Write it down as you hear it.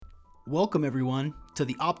Welcome, everyone, to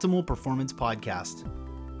the Optimal Performance Podcast.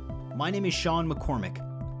 My name is Sean McCormick.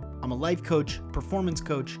 I'm a life coach, performance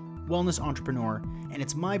coach, wellness entrepreneur, and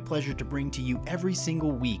it's my pleasure to bring to you every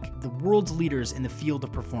single week the world's leaders in the field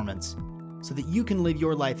of performance so that you can live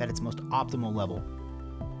your life at its most optimal level.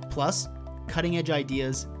 Plus, cutting-edge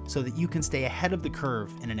ideas so that you can stay ahead of the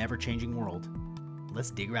curve in an ever-changing world.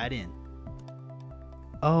 Let's dig right in.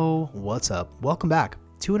 Oh, what's up? Welcome back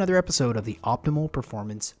to another episode of the Optimal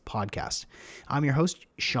Performance Podcast. I'm your host,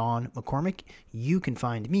 Sean McCormick. You can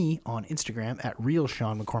find me on Instagram at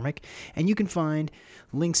 @RealSeanMcCormick, and you can find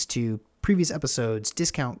links to previous episodes,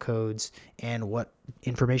 discount codes, and what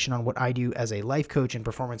information on what I do as a life coach and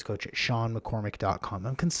performance coach at SeanMcCormick.com.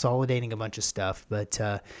 I'm consolidating a bunch of stuff, but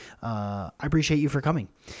I appreciate you for coming.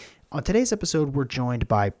 On today's episode, we're joined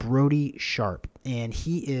by Brody Sharp, and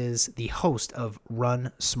he is the host of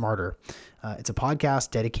Run Smarter. It's a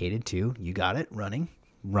podcast dedicated to, you got it, running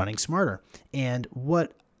smarter. And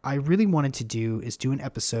what I really wanted to do is do an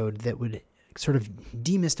episode that would sort of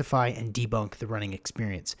demystify and debunk the running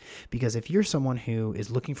experience. Because if you're someone who is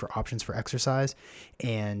looking for options for exercise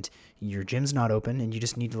and your gym's not open and you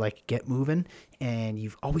just need to get moving and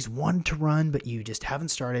you've always wanted to run but you just haven't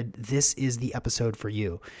started, this is the episode for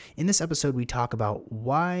you. In this episode, we talk about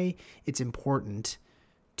why it's important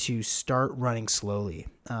to start running slowly,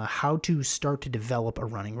 how to start to develop a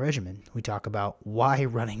running regimen. We talk about why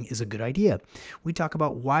running is a good idea. We talk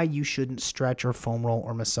about why you shouldn't stretch or foam roll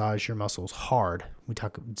or massage your muscles hard. We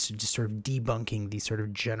talk just sort of debunking these sort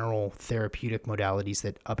of general therapeutic modalities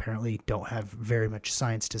that apparently don't have very much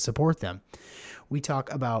science to support them. We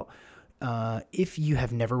talk about if you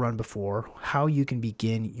have never run before, how you can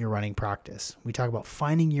begin your running practice. We talk about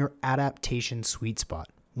finding your adaptation sweet spot,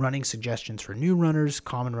 running suggestions for new runners,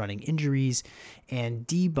 common running injuries, and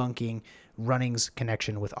debunking running's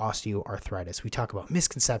connection with osteoarthritis. We talk about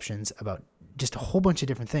misconceptions about just a whole bunch of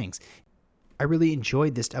different things. I really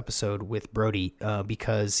enjoyed this episode with Brody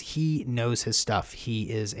because he knows his stuff. He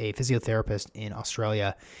is a physiotherapist in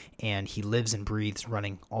Australia, and he lives and breathes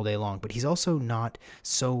running all day long. But he's also not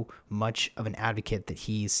so much of an advocate that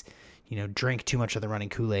he's drink too much of the running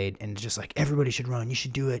Kool-Aid and just like, everybody should run, you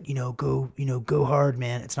should do it, go hard,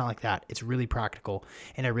 man. It's not like that. It's really practical,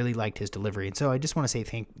 and I really liked his delivery. And so I just want to say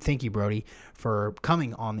thank you, Brody, for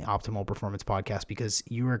coming on the Optimal Performance Podcast, because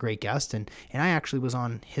you were a great guest, and I actually was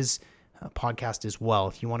on his podcast as well.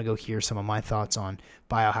 If you want to go hear some of my thoughts on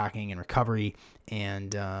biohacking and recovery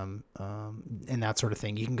and that sort of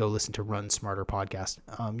thing, you can go listen to Run Smarter podcast.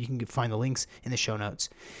 You can find the links in the show notes.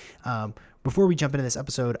 Before we jump into this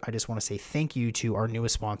episode, I just want to say thank you to our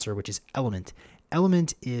newest sponsor, which is Element.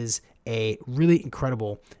 Element is a really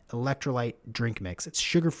incredible electrolyte drink mix. It's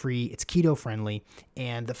sugar-free, it's keto-friendly,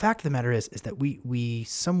 and the fact of the matter is that we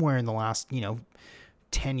somewhere in the last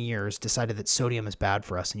 10 years decided that sodium is bad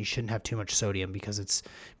for us and you shouldn't have too much sodium because it's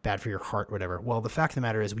bad for your heart, whatever. Well, the fact of the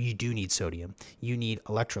matter is you do need sodium. You need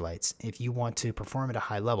electrolytes if you want to perform at a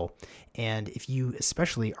high level. And if you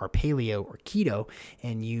especially are paleo or keto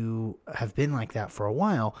and you have been like that for a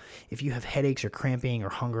while, if you have headaches or cramping or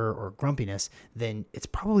hunger or grumpiness, then it's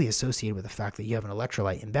probably associated with the fact that you have an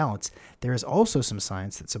electrolyte imbalance. There is also some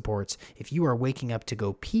science that supports if you are waking up to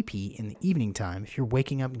go pee-pee in the evening time, if you're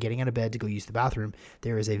waking up and getting out of bed to go use the bathroom,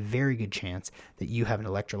 there is a very good chance that you have an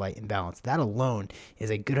electrolyte imbalance. That alone is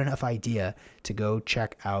a good enough idea to go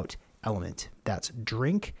check out Element. That's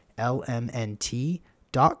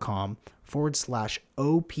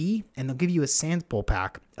drinklmnt.com/OP, and they'll give you a sample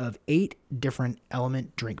pack of 8 different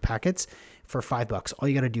Element drink packets for $5. All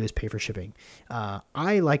you got to do is pay for shipping.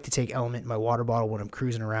 I like to take Element in my water bottle when I'm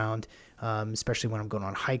cruising around, especially when I'm going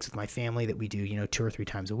on hikes with my family that we do, 2 or 3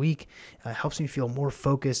 times a week. It helps me feel more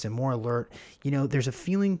focused and more alert. There's a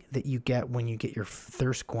feeling that you get when you get your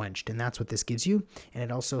thirst quenched, and that's what this gives you. And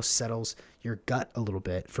it also settles your gut a little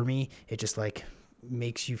bit. For me, it just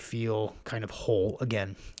makes you feel kind of whole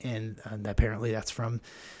again. And apparently that's from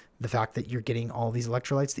the fact that you're getting all these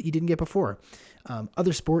electrolytes that you didn't get before.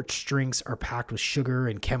 Other sports drinks are packed with sugar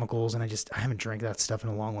and chemicals, and I haven't drank that stuff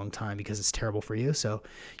in a long, long time because it's terrible for you. So,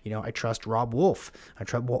 I trust Rob Wolf.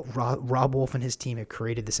 Rob Wolf and his team have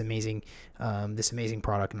created this amazing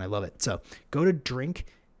product, and I love it. So go to Drink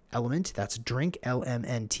Element. That's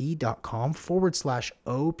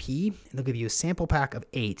drinklmnt.com/OP, and they'll give you a sample pack of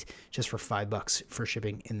 8 just for $5 for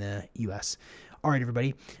shipping in the US. All right,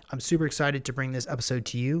 everybody, I'm super excited to bring this episode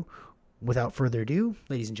to you. Without further ado,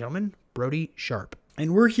 ladies and gentlemen, Brody Sharp.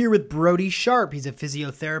 And we're here with Brody Sharp. He's a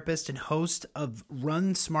physiotherapist and host of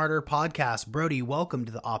Run Smarter podcast. Brody, welcome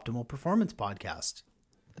to the Optimal Performance Podcast.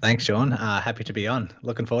 Thanks, Sean. Happy to be on.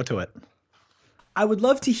 Looking forward to it. I would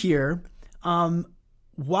love to hear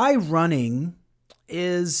why running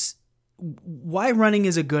is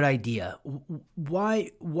a good idea.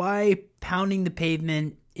 Why pounding the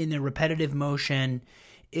pavement in a repetitive motion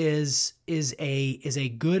is a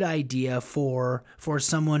good idea for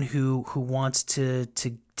someone who wants to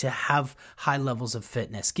have high levels of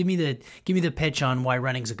fitness. Give me the pitch on why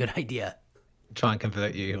running is a good idea. Try and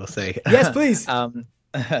convert you, we'll see. Yes, please.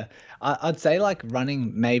 I'd say like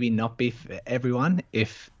running maybe not be for everyone.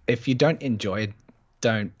 If you don't enjoy it,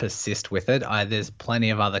 don't persist with it. There's plenty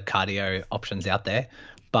of other cardio options out there,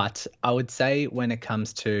 but I would say when it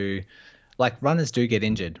comes to like runners do get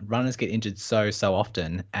injured. Runners get injured so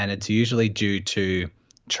often, and it's usually due to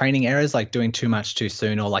training errors, like doing too much too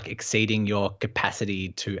soon or like exceeding your capacity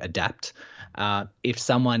to adapt. If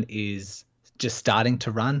someone is just starting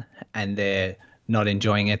to run and they're not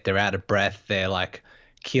enjoying it, they're out of breath, they're like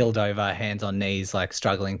keeled over, hands on knees, like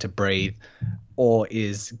struggling to breathe, or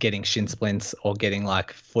is getting shin splints or getting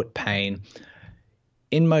like foot pain,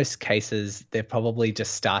 in most cases, they've probably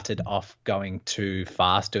just started off going too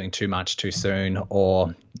fast, doing too much too soon,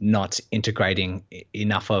 or not integrating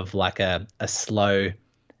enough of like a slow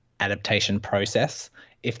adaptation process.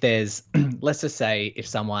 If there's, let's just say if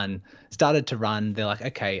someone started to run, they're like,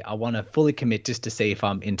 okay, I want to fully commit just to see if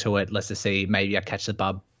I'm into it. Let's just see, maybe I catch the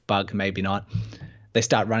bug, maybe not. They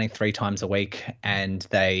start running 3 times a week and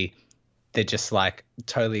they're just like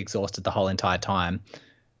totally exhausted the whole entire time.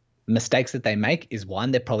 Mistakes that they make is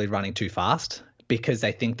one, they're probably running too fast because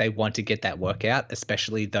they think they want to get that workout,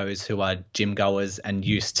 especially those who are gym goers and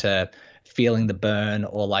used to feeling the burn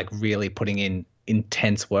or like really putting in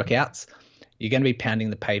intense workouts. You're going to be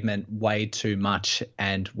pounding the pavement way too much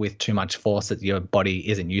and with too much force that your body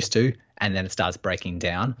isn't used to, and then it starts breaking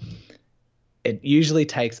down. It usually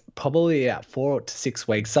takes probably about 4 to 6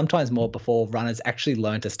 weeks, sometimes more, before runners actually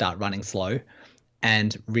learn to start running slow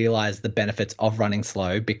and realize the benefits of running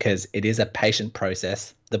slow, because it is a patient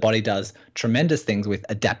process. The body does tremendous things with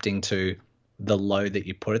adapting to the load that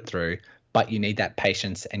you put it through, but you need that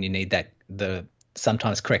patience and you need the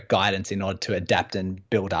sometimes correct guidance in order to adapt and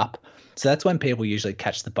build up. So that's when people usually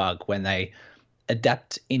catch the bug, when they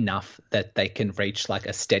adapt enough that they can reach like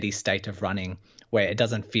a steady state of running where it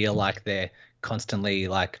doesn't feel like they're constantly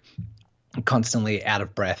out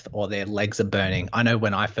of breath or their legs are burning. I know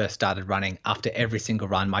when I first started running, after every single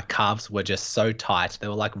run, my calves were just so tight. They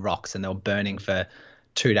were like rocks and they were burning for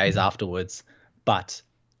 2 days afterwards. But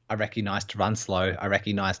I recognized to run slow. I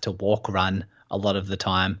recognized to walk run a lot of the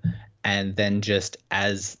time. And then just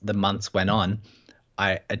as the months went on,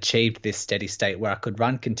 I achieved this steady state where I could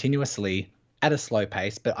run continuously at a slow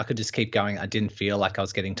pace, but I could just keep going. I didn't feel like I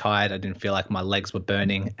was getting tired. I didn't feel like my legs were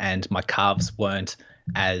burning and my calves weren't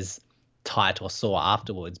as tight or sore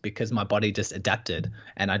afterwards, because my body just adapted.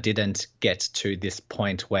 And I didn't get to this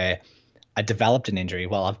point where I developed an injury.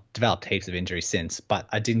 Well, I've developed heaps of injuries since, but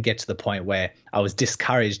I didn't get to the point where I was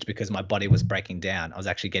discouraged because my body was breaking down. I was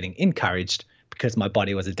actually getting encouraged because my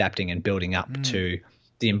body was adapting and building up to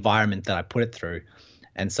the environment that I put it through.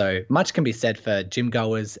 And so much can be said for gym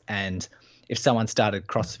goers. And if someone started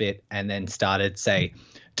CrossFit and then started, say,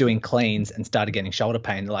 doing cleans and started getting shoulder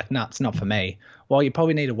pain, they're like, no, it's not for me. Well, you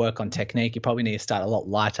probably need to work on technique. You probably need to start a lot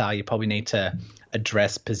lighter. You probably need to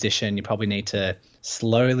address position. You probably need to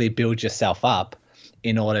slowly build yourself up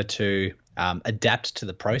in order to adapt to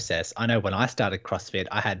the process. I know when I started CrossFit,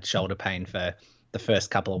 I had shoulder pain for the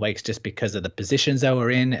first couple of weeks just because of the positions they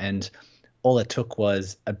were in, and all it took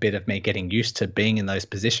was a bit of me getting used to being in those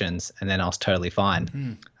positions, and then I was totally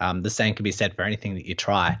fine. The same can be said for anything that you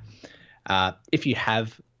try. If you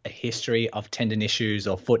have a history of tendon issues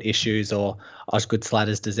or foot issues or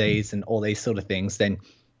Osgood-Schlatter's disease and all these sort of things, then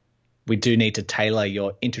we do need to tailor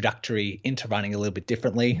your introductory into running a little bit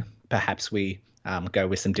differently. Perhaps we go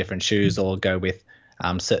with some different shoes or go with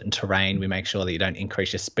certain terrain. We make sure that you don't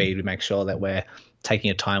increase your speed. We make sure that we're taking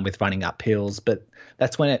your time with running up hills. But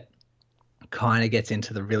that's when it kind of gets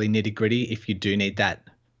into the really nitty gritty if you do need that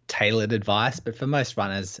tailored advice. But for most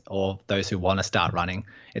runners or those who want to start running,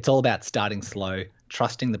 it's all about starting slow,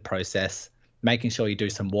 trusting the process, making sure you do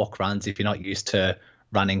some walk runs if you're not used to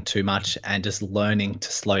running too much, and just learning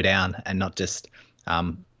to slow down and not just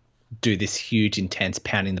do this huge, intense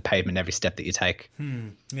pounding the pavement every step that you take.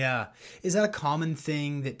 Yeah. Is that a common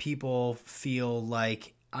thing that people feel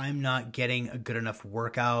like, I'm not getting a good enough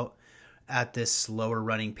workout at this slower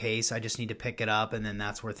running pace, I just need to pick it up, and then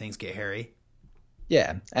that's where things get hairy?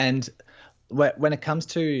 Yeah. And when it comes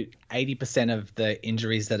to 80% of the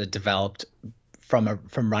injuries that are developed from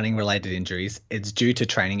running related injuries, it's due to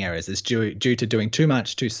training errors. It's due to doing too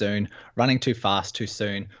much too soon, running too fast too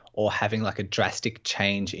soon, or having like a drastic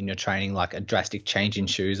change in your training, like a drastic change in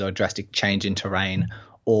shoes or a drastic change in terrain,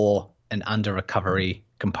 or an under recovery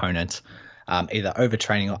component, either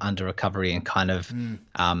overtraining or under recovery, and kind of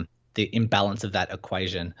the imbalance of that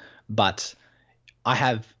equation. But I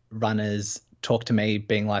have runners talk to me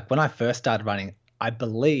being like, when I first started running, I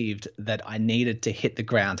believed that I needed to hit the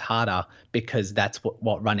ground harder because that's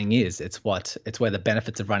what running is. It's where the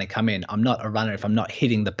benefits of running come in. I'm not a runner if I'm not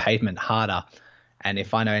hitting the pavement harder. And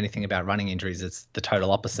if I know anything about running injuries, it's the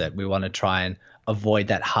total opposite. We want to try and avoid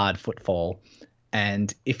that hard footfall.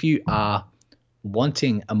 And if you are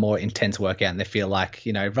wanting a more intense workout and they feel like,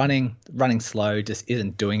 running slow just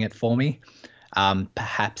isn't doing it for me,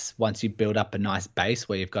 perhaps once you build up a nice base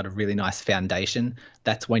where you've got a really nice foundation,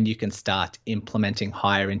 that's when you can start implementing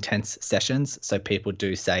higher intense sessions. So people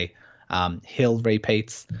do say hill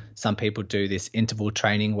repeats. Some people do this interval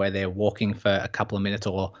training where they're walking for a couple of minutes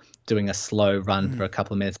or doing a slow run for a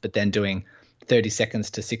couple of minutes, but then doing 30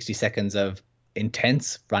 seconds to 60 seconds of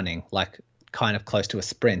intense running, like kind of close to a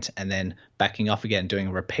sprint, and then backing off again,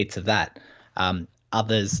 doing repeats of that.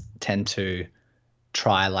 Others tend to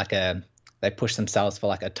try they push themselves for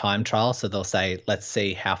like a time trial. So they'll say, let's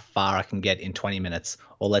see how far I can get in 20 minutes,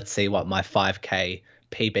 or let's see what my 5K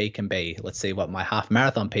PB can be. Let's see what my half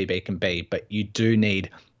marathon PB can be. But you do need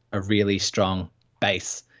a really strong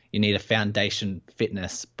base. You need a foundation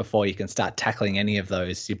fitness before you can start tackling any of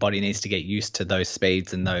those. Your body needs to get used to those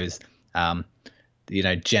speeds and those,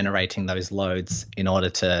 generating those loads in order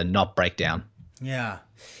to not break down. Yeah.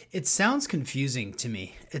 It sounds confusing to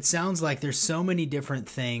me. It sounds like there's so many different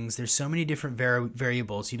things. There's so many different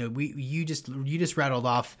variables. You just rattled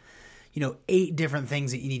off, 8 different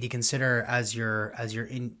things that you need to consider as you're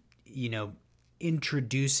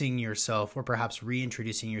introducing yourself, or perhaps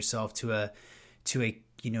reintroducing yourself to a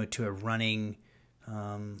running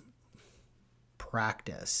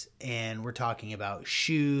practice. And we're talking about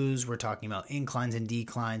shoes. We're talking about inclines and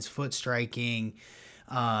declines, foot striking,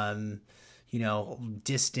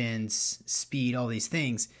 distance, speed, all these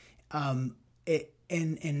things. And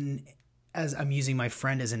as I'm using my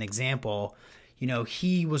friend as an example,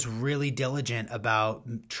 he was really diligent about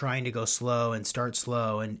trying to go slow and start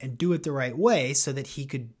slow and do it the right way so that he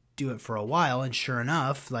could do it for a while. And sure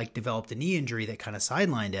enough, developed a knee injury that kind of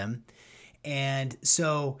sidelined him. And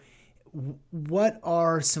so what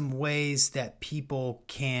are some ways that people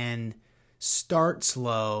can start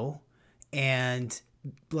slow and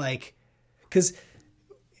because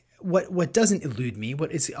what doesn't elude me,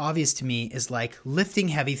 what is obvious to me is lifting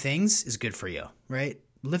heavy things is good for you, right?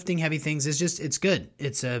 Lifting heavy things is it's good.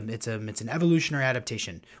 It's an evolutionary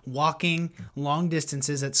adaptation. Walking long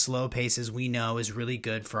distances at slow paces, we know, is really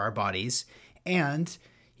good for our bodies. And,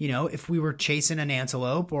 if we were chasing an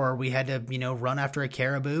antelope, or we had to, run after a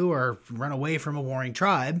caribou or run away from a warring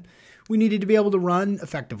tribe, we needed to be able to run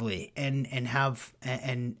effectively and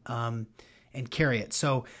carry it.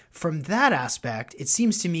 So from that aspect, it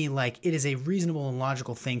seems to me like it is a reasonable and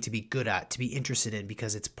logical thing to be good at, to be interested in,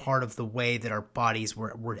 because it's part of the way that our bodies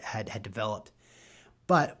had developed.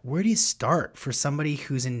 But where do you start for somebody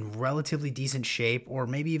who's in relatively decent shape, or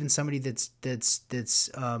maybe even somebody that's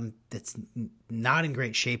not in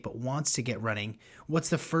great shape but wants to get running? What's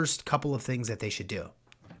the first couple of things that they should do?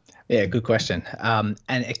 Yeah, good question. And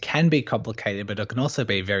it can be complicated, but it can also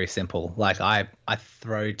be very simple. I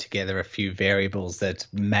throw together a few variables that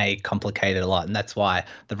may complicate it a lot. And that's why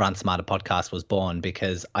the Run Smarter podcast was born,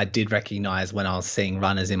 because I did recognize when I was seeing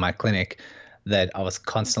runners in my clinic that I was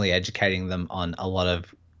constantly educating them on a lot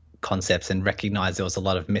of concepts, and recognize there was a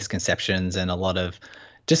lot of misconceptions and a lot of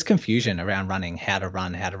just confusion around running, how to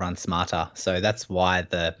run smarter. So that's why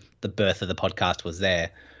the birth of the podcast was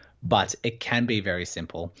there. But it can be very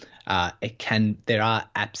simple. There are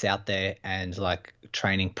apps out there and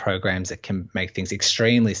training programs that can make things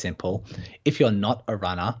extremely simple. If you're not a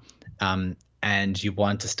runner, and you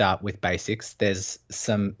want to start with basics, there's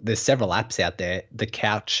several apps out there. The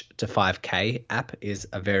Couch to 5K app is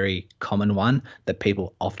a very common one that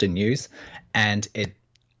people often use, and it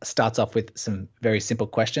starts off with some very simple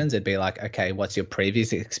questions. It'd be like, okay, what's your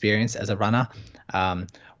previous experience as a runner?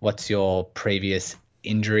 What's your previous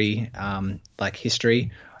injury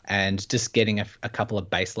history? And just getting a couple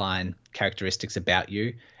of baseline characteristics about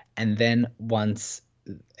you. And then once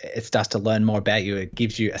it starts to learn more about you, it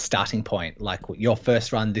gives you a starting point. Like your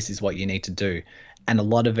first run, this is what you need to do. And a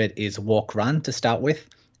lot of it is walk run to start with,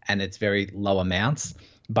 and it's very low amounts,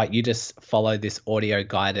 but you just follow this audio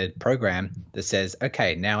guided program that says,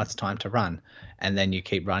 okay, now it's time to run. And then you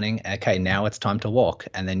keep running. Okay, now it's time to walk.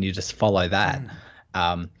 And then you just follow that.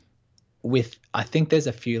 I think there's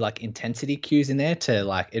a few intensity cues in there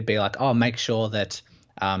to it'd be oh, make sure that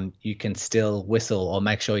you can still whistle, or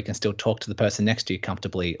make sure you can still talk to the person next to you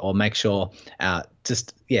comfortably, or make sure a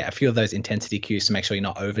few of those intensity cues to make sure you're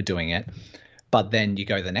not overdoing it. But then you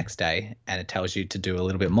go the next day and it tells you to do a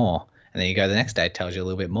little bit more. And then you go the next day, it tells you a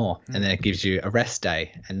little bit more. And then it gives you a rest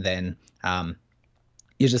day. And then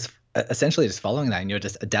you're just essentially just following that, and you're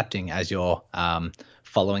just adapting as you're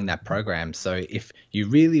following that program. So if you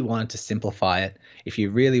really wanted to simplify it, if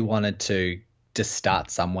you really wanted to just start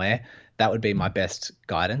somewhere, that would be my best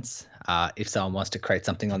guidance. If someone wants to create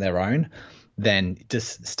something on their own, then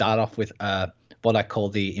just start off with what I call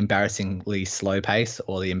the embarrassingly slow pace,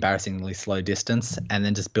 or the embarrassingly slow distance, and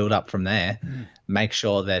then just build up from there. Make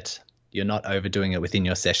sure that you're not overdoing it within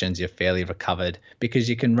your sessions. You're fairly recovered, because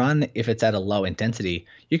you can run, if it's at a low intensity,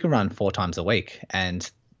 you can run 4 times a week, and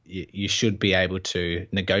you should be able to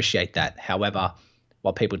negotiate that. However,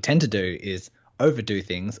 what people tend to do is overdo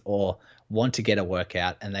things, or want to get a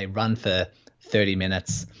workout and they run for 30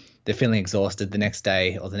 minutes. They're feeling exhausted the next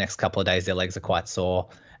day, or the next couple of days, their legs are quite sore,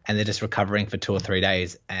 and they're just recovering for 2 or 3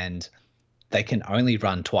 days, and they can only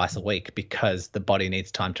run twice a week because the body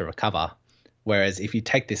needs time to recover. Whereas if you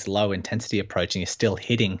take this low intensity approach and you're still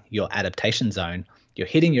hitting your adaptation zone, you're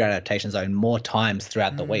hitting your adaptation zone more times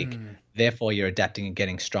throughout the week. Therefore, you're adapting and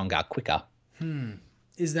getting stronger quicker.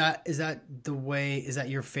 Is that the way? Is that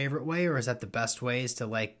your favorite way, or is that the best way? Is to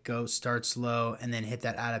like go start slow and then hit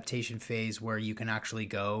that adaptation phase where you can actually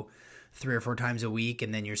go 3 or 4 times a week,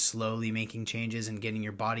 and then you're slowly making changes and getting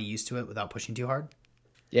your body used to it without pushing too hard?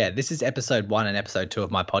 Yeah, this is episode 1 and episode 2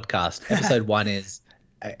 of my podcast. Episode 1 is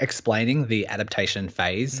explaining the adaptation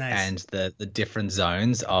phase. Nice. And the different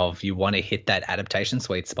zones of you want to hit that adaptation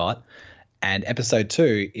sweet spot. And episode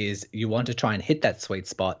 2 is you want to try and hit that sweet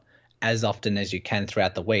spot as often as you can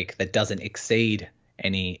throughout the week that doesn't exceed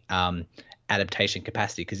any adaptation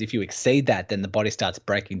capacity. Because if you exceed that, then the body starts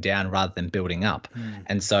breaking down rather than building up.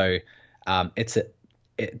 And so to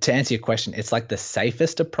answer your question, it's like the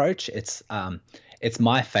safest approach. It's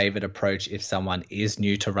my favorite approach if someone is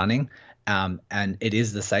new to running. And it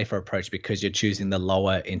is the safer approach because you're choosing the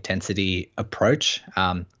lower intensity approach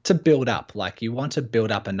to build up. Like, you want to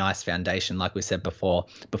build up a nice foundation, like we said before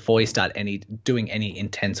you start doing any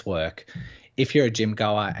intense work. If you're a gym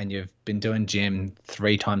goer and you've been doing gym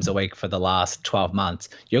 3 times a week for the last 12 months,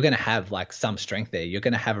 you're going to have like some strength there. You're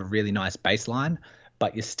going to have a really nice baseline,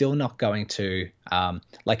 but you're still not going to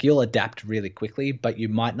you'll adapt really quickly, but you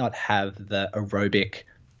might not have the aerobic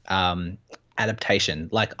adaptation.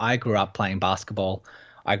 Like, I grew up playing basketball.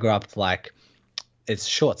 I grew up like it's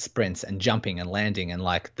short sprints and jumping and landing and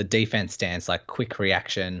like the defense stance, like quick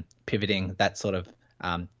reaction, pivoting, that sort of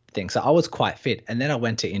thing. So I was quite fit. And then I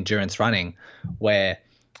went to endurance running where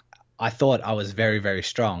I thought I was very, very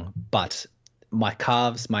strong, but my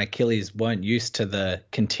calves, my Achilles weren't used to the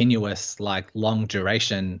continuous, like long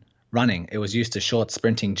duration running. It was used to short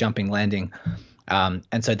sprinting, jumping, landing.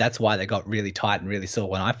 And so that's why they got really tight and really sore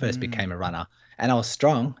when I first became a runner. And I was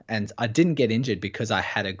strong and I didn't get injured because I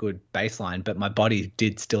had a good baseline, but my body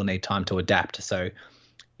did still need time to adapt. So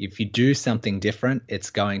if you do something different, it's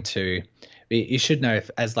going to, you should know, if,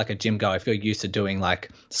 as like a gym goer, if you're used to doing like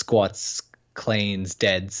squats, cleans,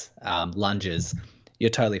 deads, lunges, you're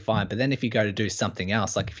totally fine. But then if you go to do something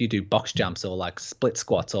else, like if you do box jumps or like split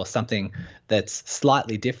squats or something that's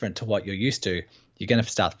slightly different to what you're used to, you're going to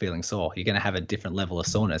start feeling sore. You're going to have a different level of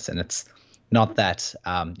soreness. And it's not that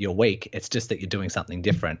you're weak. It's just that you're doing something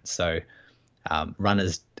different. So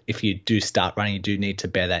runners, if you do start running, you do need to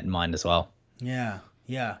bear that in mind as well. Yeah.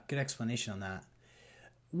 Good explanation on that.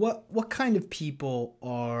 What kind of people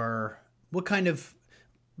what kind of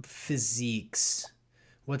physiques,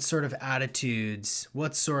 what sort of attitudes,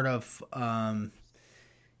 what sort of,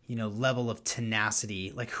 level of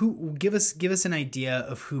tenacity, like who, give us an idea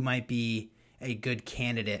of who might be a good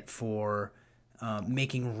candidate for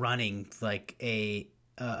making running like a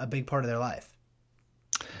big part of their life?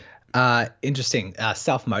 Interesting.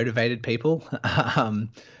 Self-motivated people.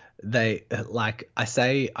 They, like I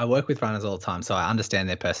say, I work with runners all the time, so I understand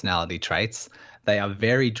their personality traits. They are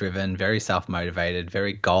very driven, very self-motivated,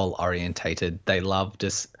 very goal-orientated. They love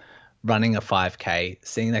just running a 5K,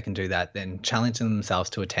 seeing they can do that, then challenging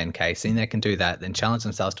themselves to a 10K, seeing they can do that, then challenge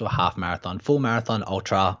themselves to a half marathon, full marathon,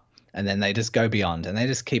 ultra, and then they just go beyond and they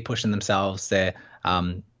just keep pushing themselves.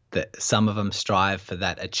 Some of them strive for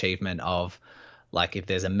that achievement of, like, if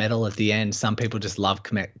there's a medal at the end, some people just love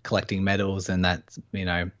collecting medals, and that's,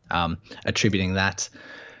 attributing that.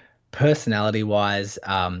 Personality wise,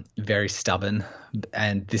 very stubborn.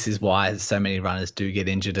 And this is why so many runners do get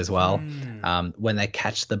injured as well. When they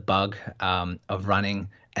catch the bug of running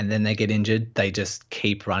and then they get injured, they just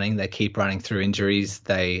keep running. They keep running through injuries.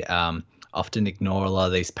 They often ignore a lot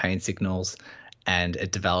of these pain signals, and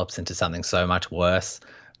it develops into something so much worse.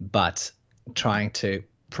 But trying to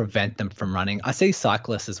prevent them from running. I see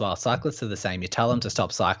cyclists as well. Cyclists are the same. You tell them to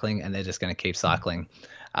stop cycling and they're just going to keep cycling.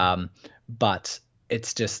 But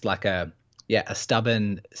it's just like a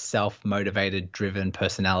stubborn, self-motivated, driven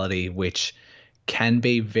personality, which can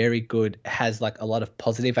be very good, has like a lot of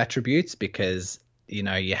positive attributes because, you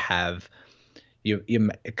know, you're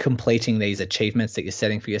completing these achievements that you're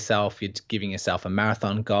setting for yourself. You're giving yourself a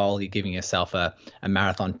marathon goal. You're giving yourself a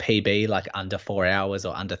marathon PB, like under 4 hours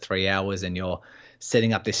or under 3 hours, and you're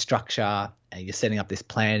setting up this structure and you're setting up this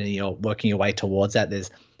plan and you're working your way towards that.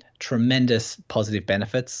 There's tremendous positive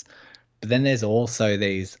benefits, but then there's also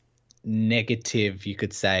these negative, you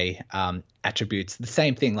could say, attributes. The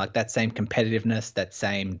same thing, like that same competitiveness, that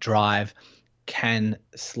same drive can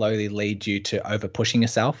slowly lead you to over pushing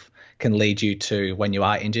yourself, can lead you to, when you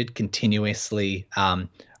are injured, continuously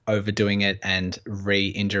overdoing it and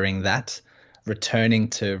re-injuring that, returning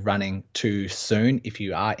to running too soon if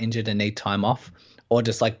you are injured and need time off, or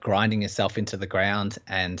just like grinding yourself into the ground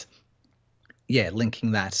and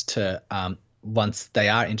linking that to once they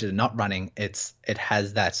are injured and not running, it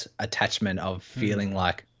has that attachment of feeling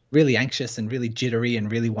like really anxious and really jittery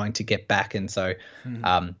and really wanting to get back. And so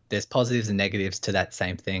there's positives and negatives to that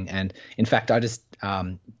same thing. And in fact, I just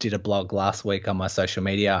did a blog last week on my social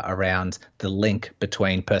media around the link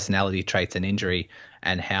between personality traits and injury,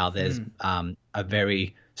 and how there's a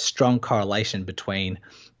very strong correlation between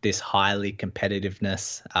this highly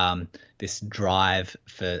competitiveness, this drive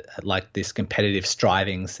for like this competitive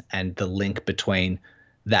strivings, and the link between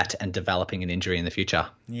that and developing an injury in the future.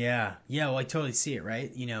 Yeah. Well, I totally see it,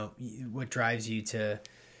 right? You know, what drives you to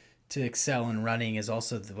excel in running is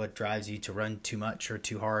also what drives you to run too much or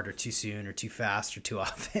too hard or too soon or too fast or too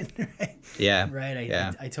often, right? Yeah. Right.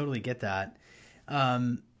 I totally get that.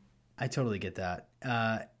 I'd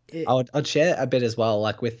share a bit as well,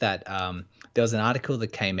 like with that, there was an article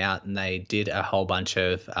that came out and they did a whole bunch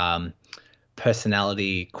of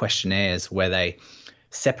personality questionnaires where they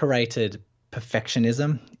separated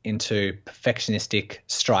perfectionism into perfectionistic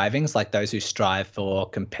strivings, like those who strive for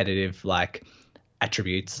competitive like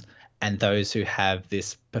attributes, and those who have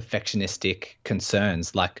this perfectionistic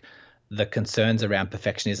concerns, like the concerns around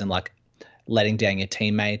perfectionism, like letting down your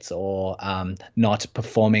teammates or not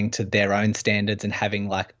performing to their own standards and having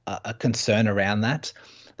like a concern around that.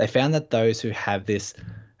 They found that those who have this,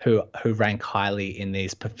 who rank highly in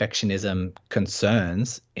these perfectionism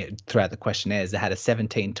concerns throughout the questionnaires, they had a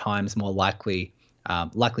 17 times more likelihood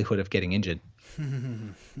of getting injured.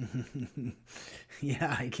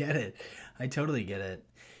 Yeah, I get it. I totally get it.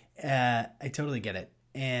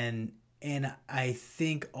 And I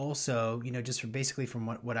think also, you know, just from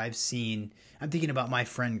what I've seen, I'm thinking about my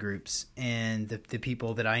friend groups and the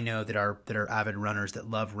people that I know that are avid runners that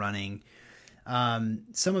love running.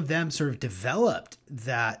 Some of them sort of developed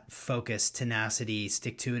that focus, tenacity,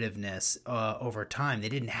 stick-to-itiveness over time. They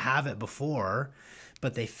didn't have it before,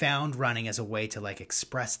 but they found running as a way to like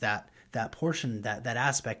express that portion, that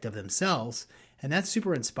aspect of themselves, and that's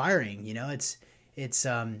super inspiring. You know,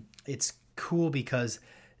 it's cool because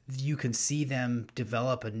you can see them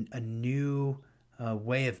develop a new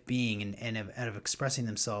way of being and of expressing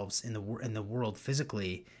themselves in the world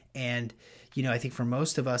physically. And you know, I think for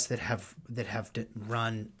most of us that have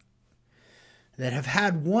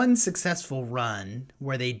had one successful run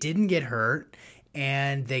where they didn't get hurt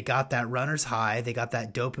and they got that runner's high, they got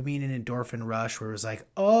that dopamine and endorphin rush where it was like,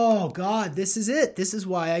 oh God, this is it. This is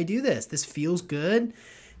why I do this. This feels good.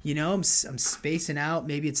 You know, I'm spacing out.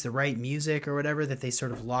 Maybe it's the right music or whatever that they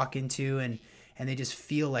sort of lock into and they just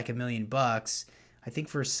feel like $1,000,000. I think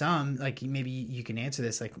for some, like maybe you can answer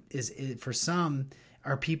this, like is for some,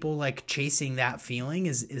 are people like chasing that feeling?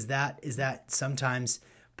 Is that sometimes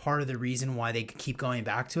part of the reason why they keep going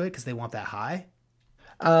back to it, because they want that high?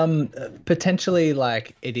 Potentially,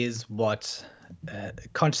 like it is what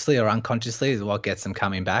consciously or unconsciously is what gets them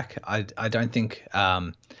coming back. I don't think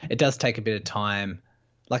it does take a bit of time.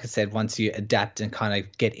 Like I said, once you adapt and kind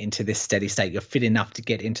of get into this steady state, you're fit enough to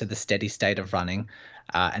get into the steady state of running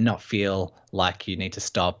and not feel like you need to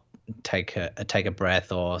stop, take a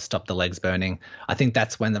breath or stop the legs burning. I think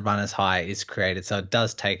that's when the runner's high is created. So it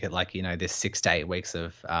does take it like, you know, this 6 to 8 weeks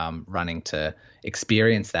of running to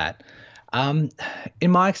experience that.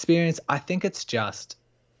 In my experience, I think it's just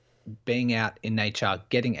being out in nature,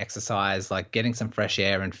 getting exercise, like getting some fresh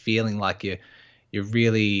air and feeling like you're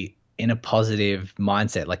really in a positive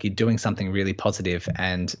mindset, like you're doing something really positive.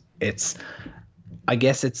 And I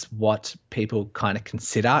guess it's what people kind of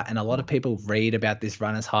consider. And a lot of people read about this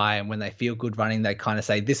runner's high, and when they feel good running, they kind of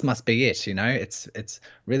say, this must be it. You know, it's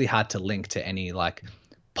really hard to link to any like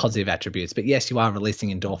positive attributes. But yes, you are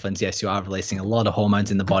releasing endorphins. Yes, you are releasing a lot of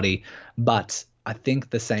hormones in the body. But I think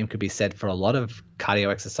the same could be said for a lot of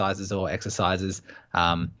cardio exercises or exercises,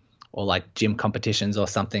 or like gym competitions or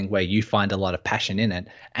something where you find a lot of passion in it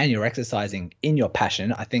and you're exercising in your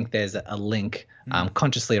passion. I think there's a link,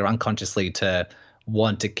 consciously or unconsciously, to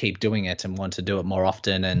want to keep doing it and want to do it more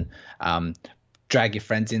often, and drag your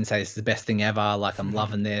friends in, say it's the best thing ever, like I'm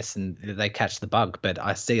loving this, and they catch the bug. But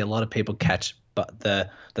I see a lot of people catch the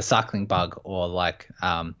cycling bug, or like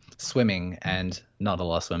swimming, and not a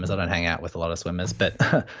lot of swimmers. I don't hang out with a lot of swimmers, but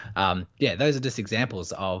yeah, those are just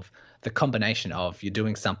examples of the combination of you're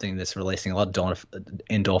doing something that's releasing a lot of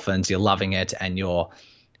endorphins, you're loving it, and you're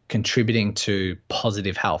contributing to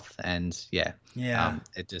positive health. And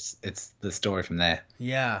it's the story from there.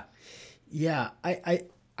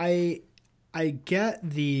 I get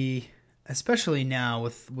the, especially now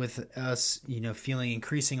with us, you know, feeling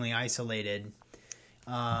increasingly isolated.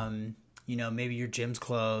 You know, maybe your gym's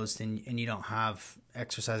closed and you don't have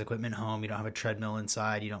exercise equipment home, you don't have a treadmill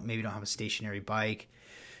inside, maybe don't have a stationary bike.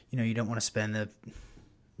 You know, you don't want to spend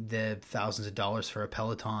the thousands of dollars for a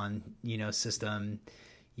Peloton, you know, system.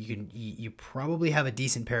 You probably have a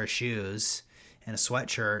decent pair of shoes and a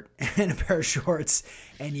sweatshirt and a pair of shorts,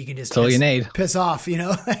 and you can just all you need. Piss off, you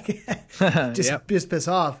know, just piss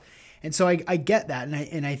off. And so I get that.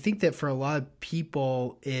 And I think that for a lot of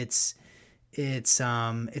people, it's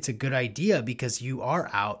a good idea, because you are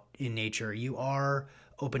out in nature. You are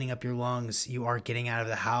opening up your lungs. You are getting out of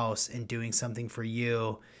the house and doing something for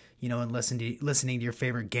you, you know, and listening to your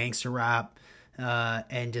favorite gangster rap,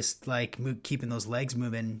 and just like keeping those legs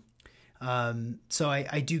moving. So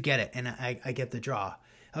I do get it, and I get the draw.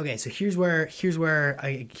 Okay, so here's where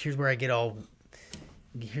I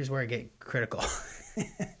get critical.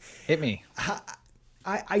 Hit me.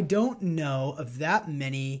 I don't know of that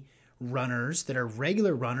many runners that are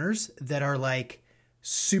regular runners that are like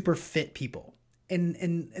super fit people. And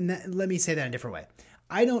that, let me say that in a different way.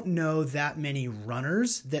 I don't know that many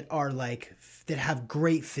runners that are like, that have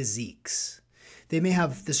great physiques. They may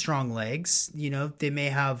have the strong legs, you know, they may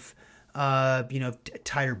have,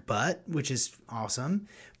 tighter butt, which is awesome.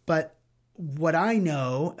 But what I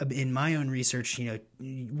know in my own research, you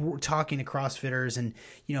know, talking to CrossFitters, and,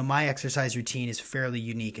 you know, my exercise routine is fairly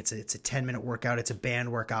unique. It's a 10-minute workout. It's a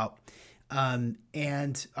band workout.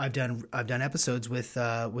 And I've done episodes with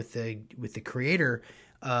the creator,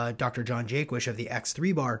 Dr. John Jaquish of the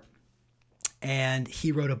X3 bar. And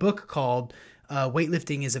he wrote a book called,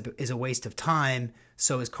 Weightlifting is a Waste of Time.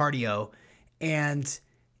 So is Cardio. And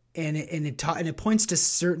it points to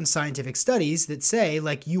certain scientific studies that say,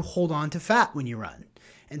 like, you hold on to fat when you run.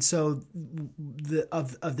 And so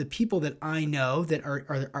of the people that I know that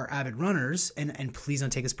are avid runners, and please don't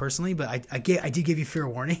take this personally, but I did give you fair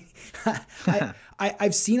warning.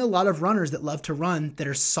 I've seen a lot of runners that love to run that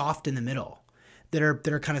are soft in the middle, that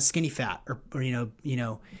are kind of skinny fat, or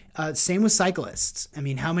same with cyclists. I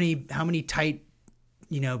mean, how many tight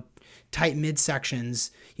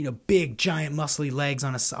midsections, you know, big giant muscly legs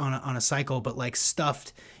on a cycle, but like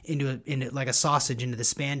stuffed into like a sausage into the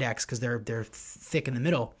spandex because they're thick in the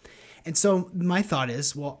middle. And so my thought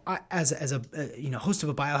is, well, as a host of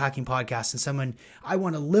a biohacking podcast, and someone, I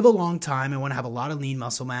want to live a long time. I want to have a lot of lean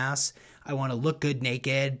muscle mass. I want to look good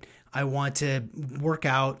naked. I want to work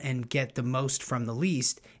out and get the most from the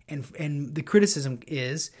least. And the criticism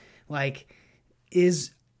is like,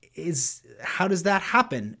 is how does that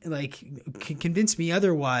happen? Like, convince me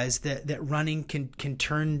otherwise that running can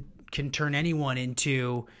turn anyone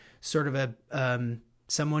into sort of a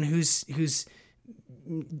someone who's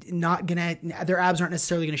not gonna, their abs aren't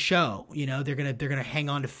necessarily gonna show. You know, they're gonna hang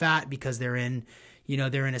on to fat because they're in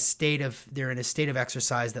a state of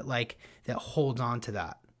exercise that holds on to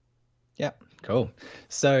that. Yeah, cool.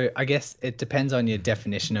 So I guess it depends on your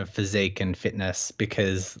definition of physique and fitness,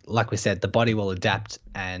 because like we said, the body will adapt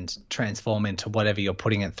and transform into whatever you're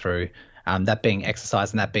putting it through, that being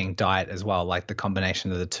exercise and that being diet as well, like the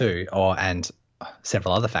combination of the two, and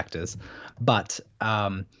several other factors. But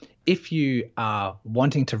if you are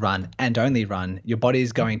wanting to run and only run, your body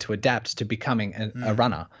is going to adapt to becoming a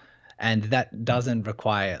runner. And that doesn't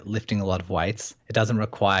require lifting a lot of weights. It doesn't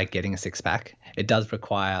require getting a six-pack. It does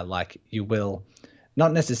require, like, you will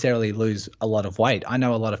not necessarily lose a lot of weight. I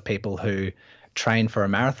know a lot of people who train for a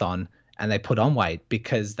marathon and they put on weight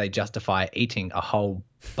because they justify eating a whole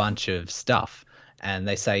bunch of stuff. And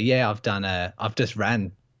they say, yeah, I've just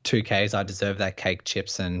ran 2Ks. I deserve that cake,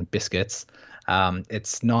 chips and biscuits.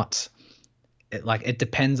 It's not it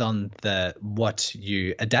depends on what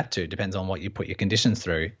you adapt to. It depends on what you put your conditions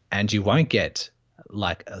through, and you won't get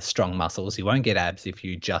like strong muscles. You won't get abs if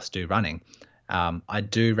you just do running. I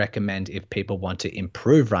do recommend if people want to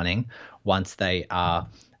improve running once they have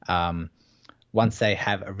a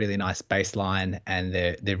really nice baseline and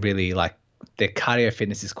they're really like their cardio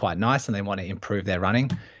fitness is quite nice and they want to improve their running,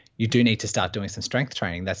 you do need to start doing some strength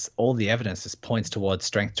training. That's all the evidence just points towards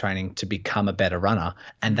strength training to become a better runner.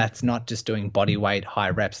 And that's not just doing body weight,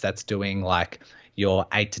 high reps. That's doing like your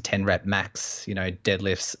 8 to 10 rep max,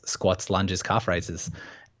 deadlifts, squats, lunges, calf raises.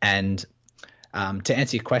 And to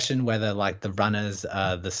answer your question, whether like the runners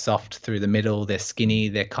are the soft through the middle, they're skinny,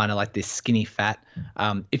 they're kind of like this skinny fat.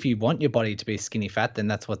 If you want your body to be skinny fat, then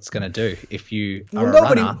that's what's going to do. If you are a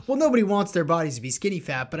runner, nobody wants their bodies to be skinny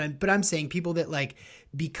fat, but I'm saying people that like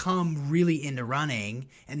become really into running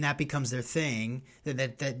and that becomes their thing.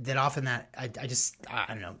 That often I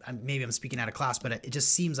don't know. Maybe I'm speaking out of class, but it just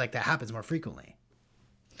seems like that happens more frequently.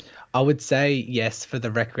 I would say yes for the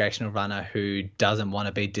recreational runner who doesn't want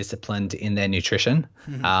to be disciplined in their nutrition,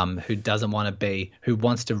 who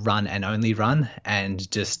wants to run and only run and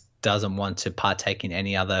just doesn't want to partake in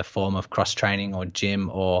any other form of cross training or gym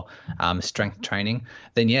or strength training,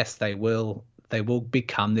 then yes, they will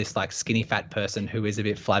become this like skinny fat person who is a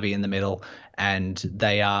bit flabby in the middle, and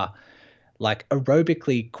they are like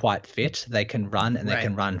aerobically quite fit. They can run and they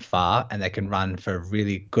can run far and they can run for a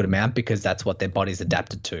really good amount because that's what their body's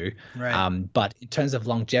adapted to. Right. But in terms of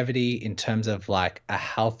longevity, in terms of like a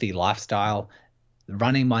healthy lifestyle,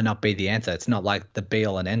 running might not be the answer. It's not like the be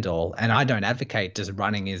all and end all. And I don't advocate just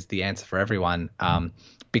running is the answer for everyone,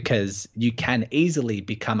 because you can easily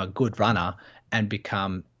become a good runner and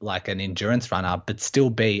become like an endurance runner, but still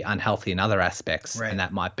be unhealthy in other aspects. Right. And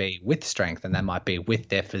that might be with strength, and that might be with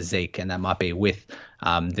their physique, and that might be with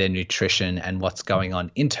their nutrition and what's going on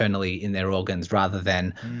internally in their organs rather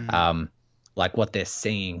than like what they're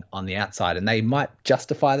seeing on the outside. And they might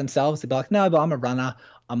justify themselves. They'd be like, no, but I'm a runner.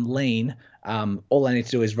 I'm lean. All I need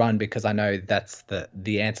to do is run because I know that's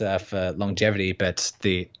the answer for longevity, but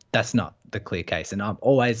that's not the clear case. And I'm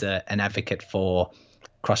always an advocate for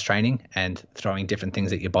cross training and throwing different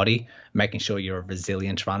things at your body, making sure you're a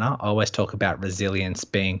resilient runner. I always talk about resilience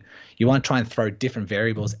being you want to try and throw different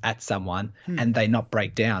variables at someone and they not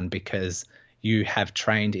break down because you have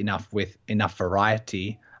trained enough with enough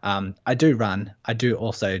variety. I do run. I do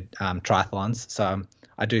also triathlons. So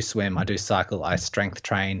I do swim. I do cycle. I strength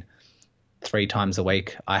train 3 times a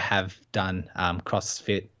week. I have done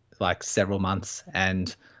CrossFit like several months,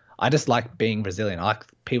 and I just like being resilient. I like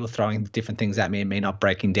people throwing different things at me and me not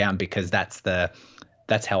breaking down because that's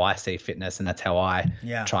how I see fitness and that's how I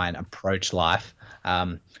try and approach life.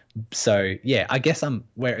 So yeah, I guess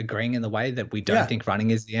we're agreeing in the way that we don't think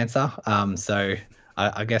running is the answer. So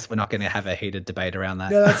I guess we're not going to have a heated debate around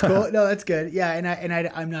that. No, that's cool. No, that's good. Yeah,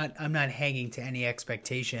 I'm not hanging to any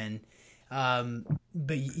expectation.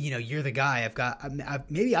 But you're the guy. I've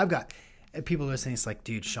got people listening. It's like,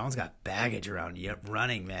 dude, Sean's got baggage around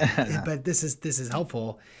running, man. But this is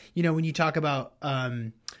helpful. When you talk about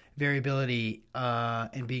variability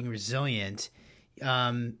and being resilient,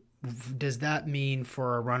 does that mean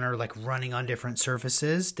for a runner like running on different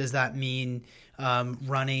surfaces? Does that mean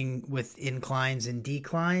running with inclines and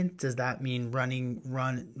declines? Does that mean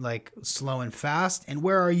run like slow and fast? And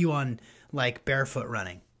where are you on like barefoot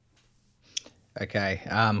running? Okay,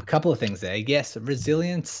 a couple of things there. Yes,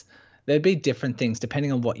 resilience. There'd be different things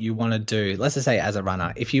depending on what you want to do. Let's just say as a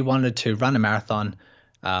runner, if you wanted to run a marathon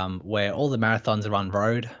where all the marathons are on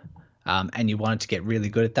road and you wanted to get really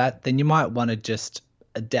good at that, then you might want to just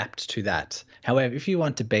adapt to that. However, if you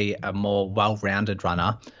want to be a more well-rounded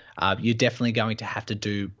runner, you're definitely going to have to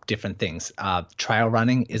do different things. Trail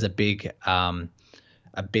running is a big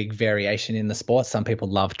variation in the sport. Some people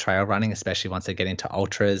love trail running, especially once they get into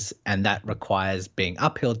ultras, and that requires being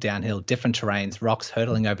uphill, downhill, different terrains, rocks,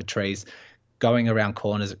 hurdling over trees, going around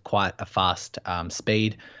corners at quite a fast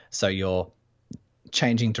speed. So you're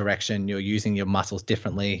changing direction, you're using your muscles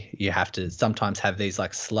differently. You have to sometimes have these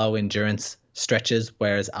like slow endurance stretches,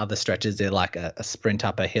 whereas other stretches, they're like a sprint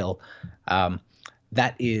up a hill.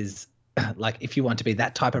 That is like, if you want to be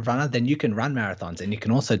that type of runner, then you can run marathons and you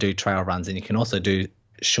can also do trail runs and you can also do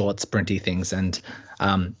short sprinty things. And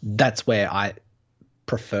that's where I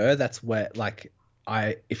prefer, that's where like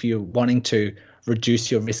if you're wanting to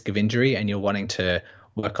reduce your risk of injury and you're wanting to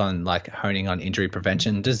work on like honing on injury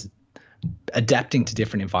prevention, just adapting to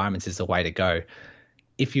different environments is the way to go.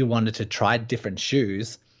 If you wanted to try different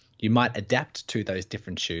shoes, you might adapt to those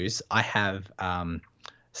different shoes. I have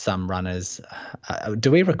some runners.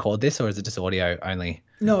 Do we record this or is it just audio only?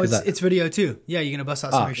 No, it's video too. Yeah, you're gonna bust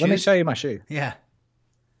out some of your shoes. Let me show you my shoe. Yeah.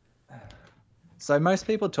 So most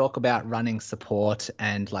people talk about running support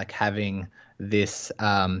and like having this,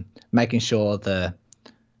 making sure this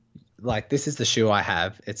is the shoe I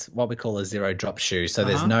have. It's what we call a zero drop shoe. So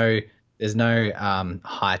there's no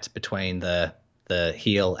height between the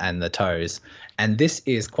heel and the toes. And this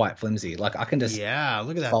is quite flimsy. Like I can just look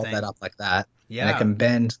at that fold thing. that up like that. Yeah. And it can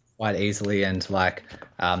bend quite easily. And like,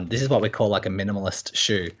 this is what we call like a minimalist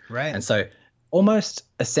shoe. Right. And so almost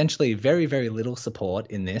essentially very, very little support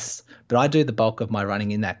in this, but I do the bulk of my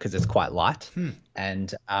running in that because it's quite light.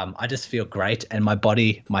 And I just feel great. And my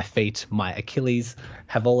body, my feet, my Achilles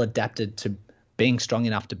have all adapted to being strong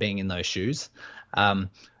enough to being in those shoes. And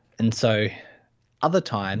so other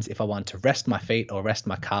times, if I want to rest my feet or rest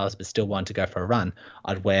my calves but still want to go for a run,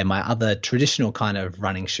 I'd wear my other traditional kind of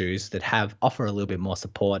running shoes that offer a little bit more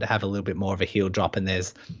support, have a little bit more of a heel drop, and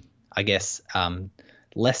there's, I guess,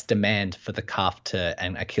 less demand for the calf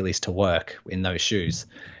and Achilles to work in those shoes.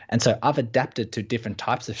 And so I've adapted to different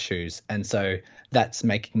types of shoes, and so that's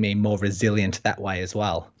making me more resilient that way as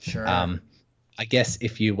well. Sure. I guess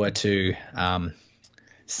if you were to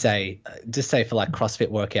say for like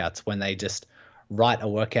CrossFit workouts, when they just write a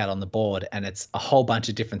workout on the board and it's a whole bunch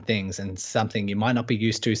of different things and something you might not be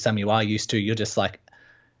used to, some you are used to, you're just like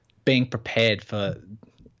being prepared for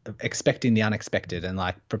expecting the unexpected and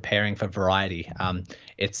like preparing for variety.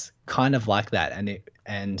 It's kind of like that,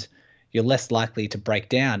 and you're less likely to break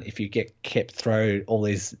down if you get kept throw all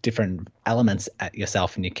these different elements at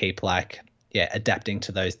yourself and you keep adapting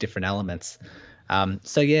to those different elements.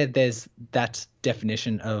 There's that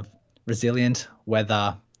definition of resilient,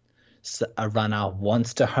 whether a runner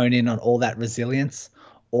wants to hone in on all that resilience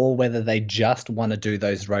or whether they just want to do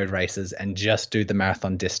those road races and just do the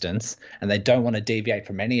marathon distance and they don't want to deviate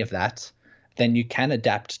from any of that, then you can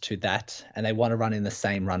adapt to that. And they want to run in the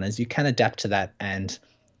same runners, you can adapt to that and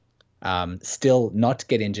still not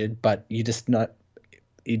get injured, but you just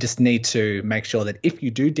need to make sure that if you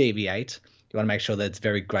do deviate, you want to make sure that it's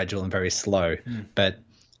very gradual and very slow. But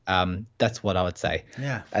that's what I would say.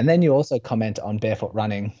 Yeah. And then you also comment on barefoot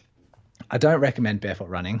running. I don't recommend barefoot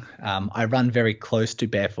running. I run very close to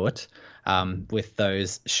barefoot with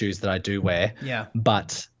those shoes that I do wear. Yeah.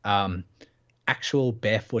 But actual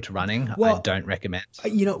barefoot running, I don't recommend.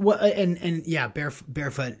 You know what? And yeah,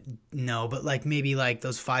 barefoot, no. But like maybe like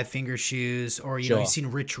those 5-finger shoes, or you know, you've seen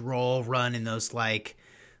Rich Roll run in those like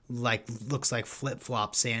looks like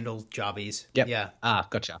flip-flop sandal jobbies. Yep. Yeah.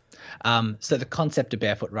 Gotcha. So the concept of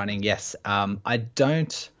barefoot running, yes. I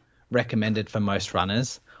don't recommend it for most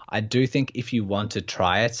runners. I do think if you want to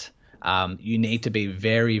try it, you need to be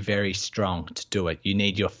very, very strong to do it. You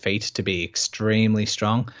need your feet to be extremely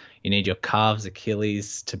strong. You need your calves,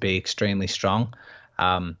 Achilles to be extremely strong.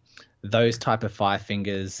 Those type of 5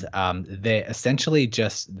 fingers, they're essentially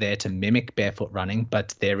just there to mimic barefoot running,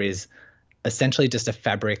 but there is essentially just a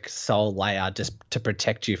fabric sole layer just to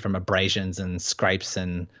protect you from abrasions and scrapes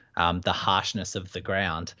and the harshness of the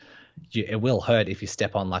ground. It will hurt if you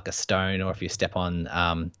step on like a stone or if you step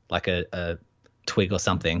on like a twig or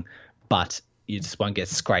something, but you just won't get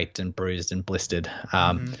scraped and bruised and blistered.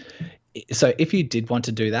 So if you did want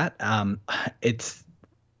to do that,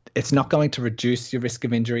 it's not going to reduce your risk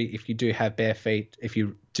of injury if you do have bare feet. If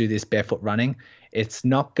you do this barefoot running, it's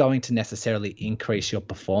not going to necessarily increase your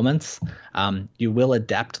performance. You will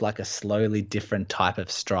adapt like a slowly different type of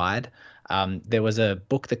stride. There was a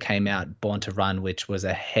book that came out, Born to Run, which was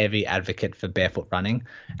a heavy advocate for barefoot running,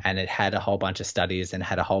 and it had a whole bunch of studies and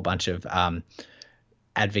had a whole bunch of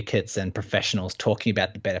advocates and professionals talking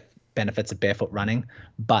about the benefits of barefoot running,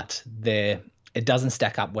 but it doesn't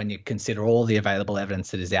stack up when you consider all the available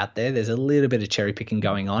evidence that is out there. There's a little bit of cherry picking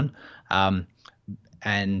going on,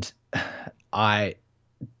 and I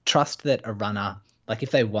trust that a runner, like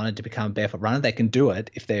if they wanted to become a barefoot runner, they can do it.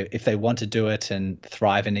 If they want to do it and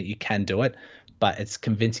thrive in it, you can do it. But it's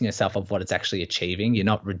convincing yourself of what it's actually achieving. You're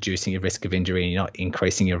not reducing your risk of injury and you're not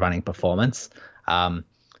increasing your running performance.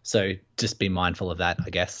 So just be mindful of that, I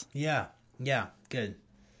guess. Yeah. Good.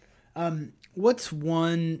 What's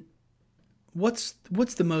the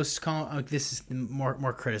most common? This is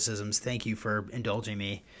more criticisms. Thank you for indulging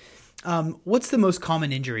me. What's the most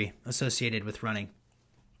common injury associated with running?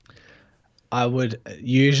 I would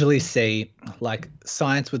usually see, like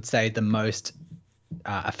science would say, the most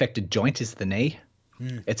affected joint is the knee.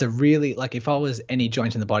 It's a really, like if I was any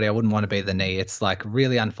joint in the body, I wouldn't want to be the knee. It's like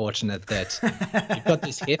really unfortunate that you've got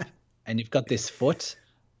this hip and you've got this foot.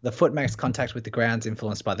 The foot makes contact with the ground, is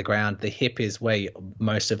influenced by the ground. The hip is where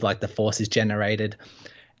most of like the force is generated.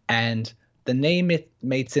 And the knee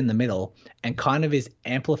meets in the middle and kind of is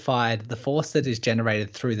amplified. The force that is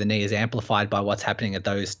generated through the knee is amplified by what's happening at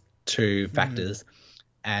those two factors.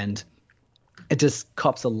 And it just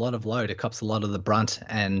cops a lot of load. It cops a lot of the brunt,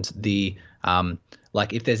 and the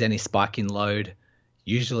like if there's any spike in load,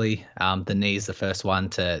 usually the knee is the first one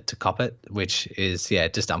to cop it, which is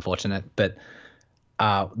just unfortunate. But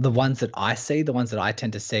the ones that I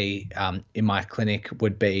tend to see in my clinic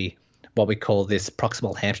would be what we call this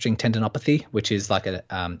proximal hamstring tendinopathy, which is like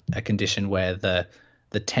a condition where the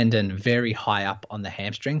tendon very high up on the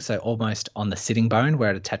hamstring, so almost on the sitting bone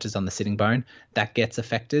where it attaches on the sitting bone, that gets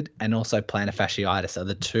affected. And also plantar fasciitis are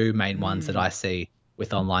the two main ones that I see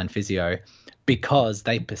with online physio, because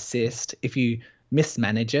they persist. If you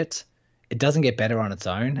mismanage it, it doesn't get better on its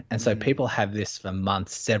own. And so people have this for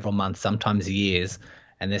months, several months, sometimes years,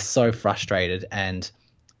 and they're so frustrated. And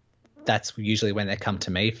that's usually when they come to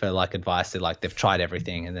me for like advice. They're like, they've tried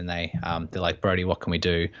everything, and then they're like, Brody, what can we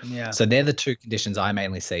do? Yeah. So they're the two conditions I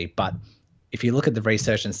mainly see. But if you look at the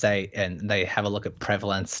research and they have a look at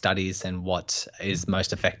prevalence studies and what is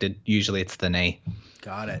most affected, usually it's the knee.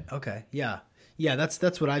 Got it. Okay. Yeah.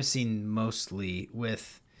 That's what I've seen mostly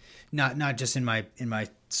with, not just in my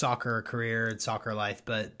soccer career and soccer life,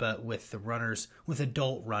 but with the runners, with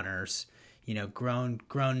adult runners, grown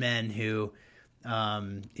men who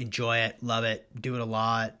enjoy it, love it, do it a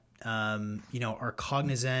lot, are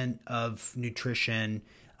cognizant of nutrition,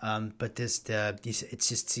 but it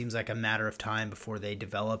just seems like a matter of time before they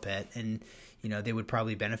develop it. And they would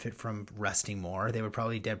probably benefit from resting more. They would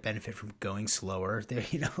probably benefit from going slower. They,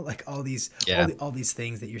 like all these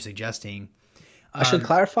things that you're suggesting. I should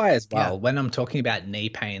clarify as well, when I'm talking about knee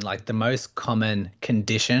pain, like the most common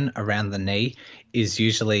condition around the knee is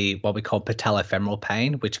usually what we call patellofemoral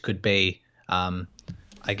pain, which could be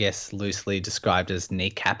I guess loosely described as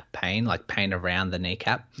kneecap pain, like pain around the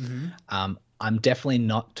kneecap. I'm definitely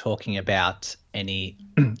not talking about any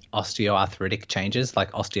osteoarthritic changes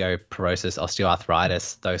like osteoporosis,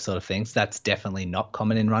 osteoarthritis, those sort of things. That's definitely not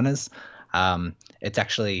common in runners. It's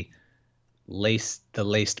actually the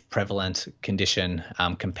least prevalent condition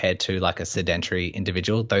compared to like a sedentary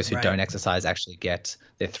individual. Those who don't exercise actually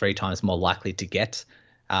they're 3 times more likely to get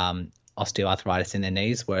osteoarthritis in their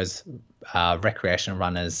knees, whereas recreational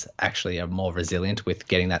runners actually are more resilient with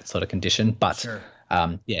getting that sort of condition. But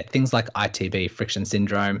things like ITB, friction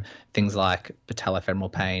syndrome, things like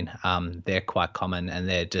patellofemoral pain, they're quite common, and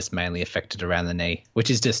they're just mainly affected around the knee, which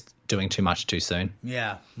is just doing too much too soon.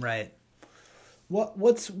 Yeah, right.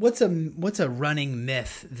 What's a running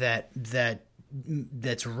myth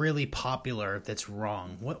that's really popular that's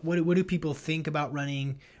wrong? What do people think about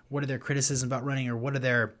running? What are their criticisms about running, or what are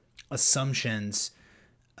their assumptions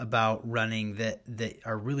about running that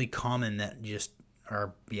are really common that just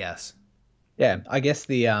are BS? Yeah, I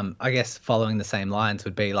guess following the same lines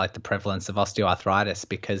would be like the prevalence of osteoarthritis,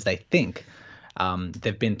 because they think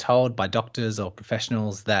they've been told by doctors or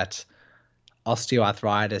professionals that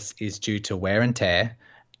osteoarthritis is due to wear and tear,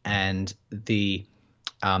 and the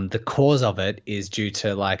cause of it is due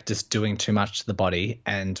to like just doing too much to the body.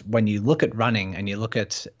 And when you look at running and you look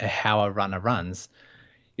at how a runner runs,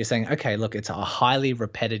 you're saying, okay, look, it's a highly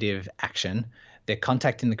repetitive action. They're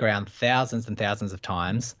contacting the ground thousands and thousands of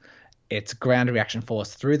times. It's ground reaction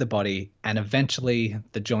force through the body, and eventually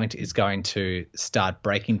the joint is going to start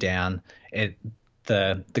breaking down.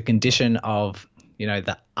 The condition of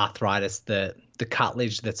the arthritis, the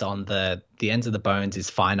cartilage that's on the ends of the bones is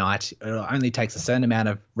finite. It only takes a certain amount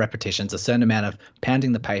of repetitions, a certain amount of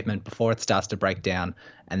pounding the pavement before it starts to break down,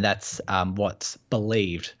 and that's what's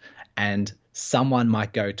believed. And someone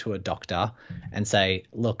might go to a doctor and say,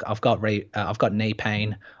 look, I've got knee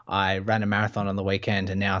pain. I ran a marathon on the weekend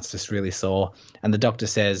and now it's just really sore. And the doctor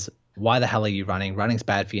says, why the hell are you running? Running's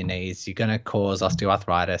bad for your knees. You're going to cause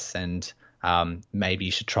osteoarthritis, and maybe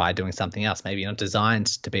you should try doing something else. Maybe you're not designed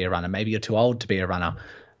to be a runner. Maybe you're too old to be a runner.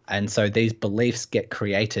 And so these beliefs get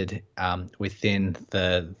created within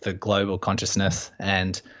the global consciousness,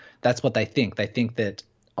 and that's what they think. They think that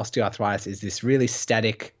osteoarthritis is this really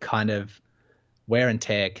static kind of wear and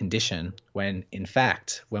tear condition, when in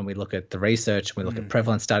fact, when we look at the research, we look at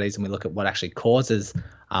prevalent studies, and we look at what actually causes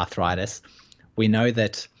arthritis, we know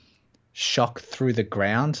that shock through the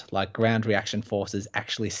ground, like ground reaction forces,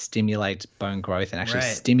 actually stimulate bone growth and actually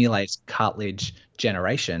stimulate cartilage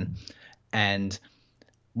generation. And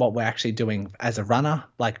what we're actually doing as a runner,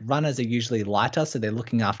 like runners are usually lighter, so they're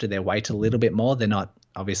looking after their weight a little bit more. They're not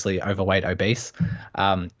obviously overweight, obese,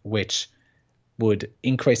 which would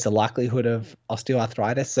increase the likelihood of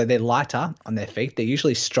osteoarthritis. So they're lighter on their feet. They're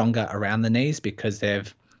usually stronger around the knees because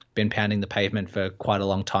they've been pounding the pavement for quite a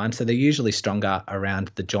long time. So they're usually stronger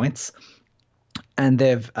around the joints. and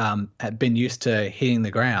they've had been used to hitting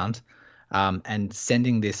the ground and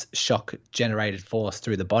sending this shock generated force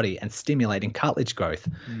through the body and stimulating cartilage growth.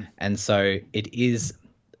 And so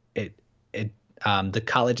the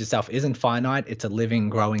cartilage itself isn't finite. It's a living,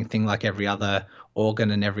 growing thing like every other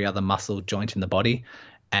organ and every other muscle joint in the body.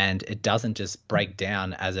 And it doesn't just break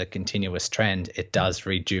down as a continuous trend. It does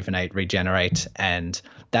rejuvenate, regenerate. And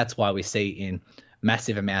that's why we see in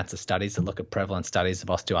massive amounts of studies that look at prevalent studies of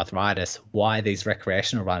osteoarthritis, why these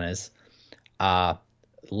recreational runners are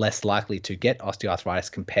less likely to get osteoarthritis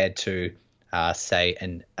compared to,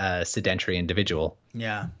 say, a sedentary individual.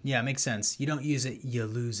 Yeah, it makes sense. You don't use it, you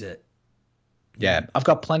lose it. Yeah, I've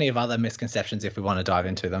got plenty of other misconceptions if we want to dive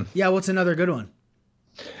into them. Yeah, what's another good one?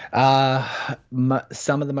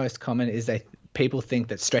 Some of the most common is people think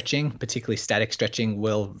that stretching, particularly static stretching,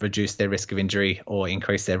 will reduce their risk of injury or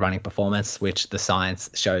increase their running performance, which the science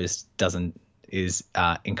shows is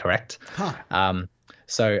incorrect.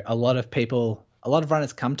 So a lot of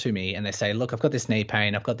runners come to me and they say, look, I've got this knee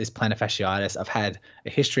pain, I've got this plantar fasciitis, I've had a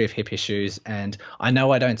history of hip issues, and I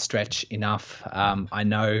know I don't stretch enough. I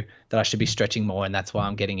know that I should be stretching more, and that's why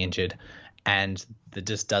I'm getting injured. And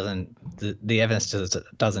the evidence just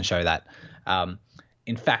doesn't show that.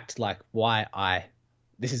 In fact,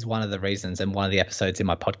 this is one of the reasons, and one of the episodes in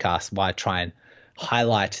my podcast why I try and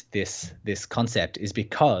highlight this concept is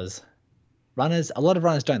because a lot of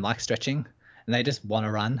runners don't like stretching and they just want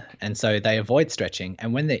to run. And so they avoid stretching.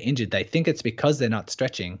 And when they're injured, they think it's because they're not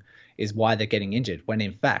stretching is why they're getting injured, when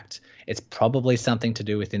in fact, it's probably something to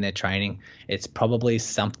do within their training. It's probably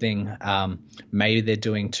something, maybe they're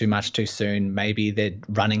doing too much too soon. Maybe they're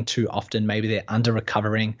running too often. Maybe they're under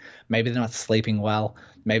recovering. Maybe they're not sleeping well.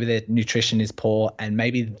 Maybe their nutrition is poor. And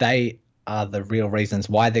maybe they are the real reasons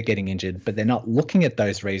why they're getting injured, but they're not looking at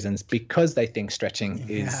those reasons because they think stretching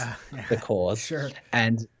is the cause. Sure.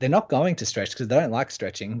 And they're not going to stretch because they don't like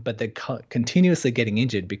stretching, but they're continuously getting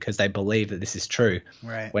injured because they believe that this is true.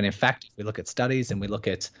 Right. When in fact, if we look at studies and we look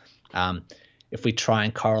at, if we try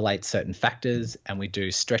and correlate certain factors and we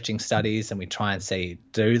do stretching studies and we try and see,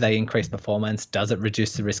 do they increase performance? Does it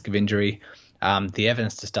reduce the risk of injury? The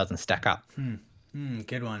evidence just doesn't stack up.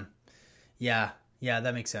 Good one. Yeah,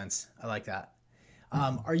 that makes sense. I like that.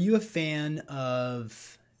 Are you a fan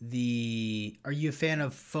of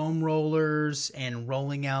foam rollers and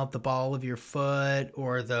rolling out the ball of your foot,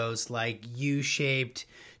 or those like U-shaped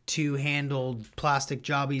two-handled plastic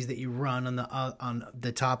jobbies that you run on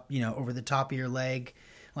the top, over the top of your leg?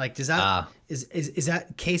 Like, does that is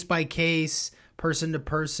that case by case, person to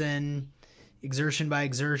person, exertion by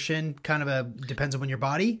exertion, kind of depends on your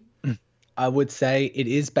body? I would say it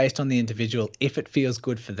is based on the individual. If it feels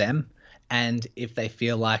good for them and if they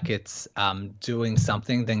feel like it's doing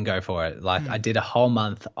something, then go for it. Like I did a whole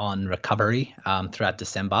month on recovery throughout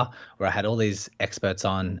December where I had all these experts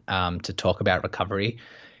on to talk about recovery.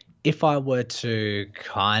 If I were to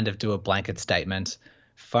kind of do a blanket statement,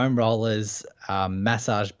 foam rollers,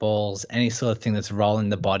 massage balls, any sort of thing that's rolling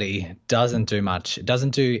the body doesn't do much. It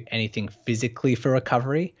doesn't do anything physically for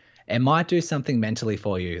recovery. It might do something mentally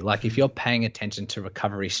for you. Like if you're paying attention to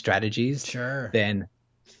recovery strategies, then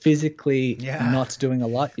physically not doing a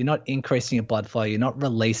lot. You're not increasing your blood flow. You're not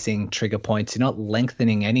releasing trigger points. You're not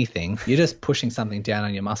lengthening anything. You're just pushing something down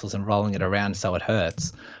on your muscles and rolling it around so it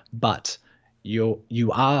hurts. But you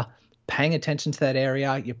are paying attention to that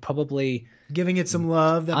area. You're probably giving it some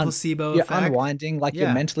love, that placebo you're effect. Unwinding,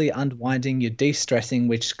 you're mentally unwinding, you're de-stressing,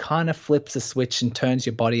 which kind of flips a switch and turns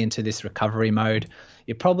your body into this recovery mode.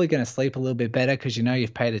 You're probably going to sleep a little bit better because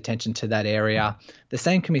you've paid attention to that area. The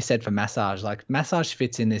same can be said for massage. Like massage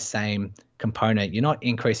fits in this same component. You're not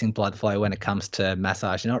increasing blood flow when it comes to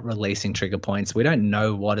massage. You're not releasing trigger points. We don't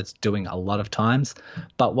know what it's doing a lot of times,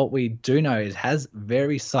 but what we do know is it has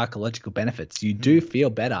very psychological benefits. You do feel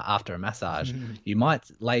better after a massage. You might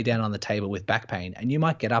lay down on the table with back pain and you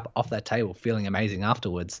might get up off that table feeling amazing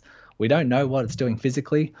afterwards. We don't know what it's doing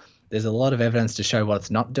physically. There's a lot of evidence to show what it's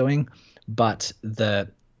not doing, but the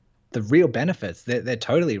real benefits, they're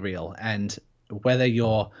totally real. And whether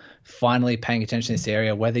you're finally paying attention to this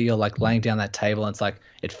area, whether you're like laying down that table and it's like,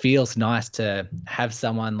 it feels nice to have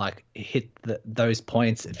someone like hit those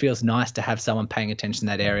points. It feels nice to have someone paying attention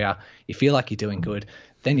to that area. You feel like you're doing good.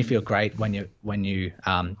 Then you feel great when you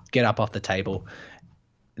get up off the table.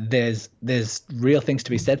 There's real things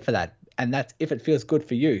to be said for that. And that's if it feels good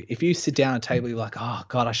for you. If you sit down at a table, you're like, oh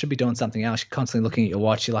God, I should be doing something else. You're constantly looking at your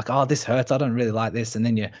watch. You're like, oh, this hurts. I don't really like this. And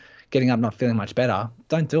then you're getting up not feeling much better.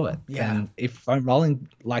 Don't do it. Yeah. And if foam rolling,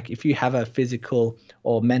 like if you have a physical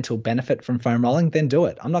or mental benefit from foam rolling, then do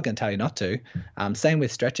it. I'm not going to tell you not to. Same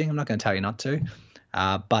with stretching. I'm not going to tell you not to.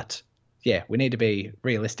 But yeah, we need to be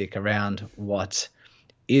realistic around what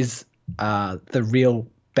is the real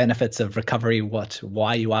benefits of recovery,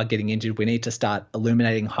 why you are getting injured. We need to start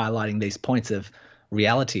illuminating, highlighting these points of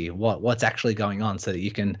reality, what's actually going on, so that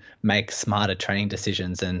you can make smarter training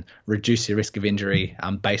decisions and reduce your risk of injury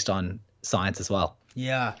based on science as well.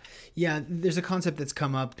 Yeah. There's a concept that's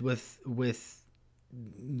come up with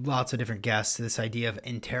lots of different guests, this idea of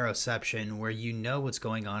interoception, where you know what's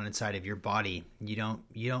going on inside of your body. You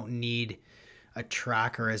don't need a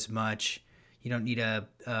tracker as much. You don't need a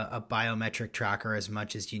biometric tracker as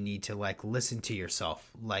much as you need to like listen to yourself.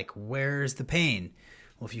 Like, where's the pain?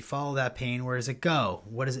 Well, if you follow that pain, where does it go?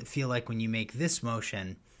 What does it feel like when you make this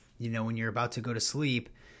motion? You know, when you're about to go to sleep,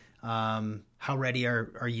 how ready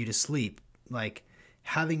are you to sleep? Like,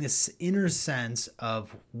 having this inner sense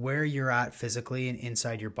of where you're at physically and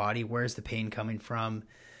inside your body, where's the pain coming from,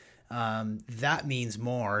 that means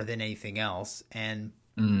more than anything else. And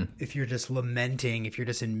if you're just lamenting, if you're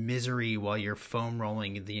just in misery while you're foam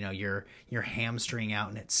rolling, you know, you're hamstring out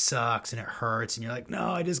and it sucks and it hurts and you're like,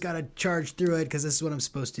 no, I just got to charge through it because this is what I'm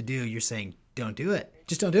supposed to do. You're saying, don't do it.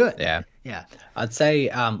 Just don't do it. Yeah. I'd say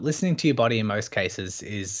listening to your body in most cases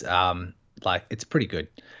is like, it's pretty good.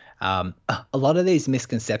 A lot of these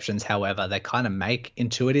misconceptions, however, they kind of make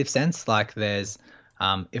intuitive sense. Like there's,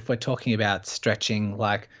 if we're talking about stretching,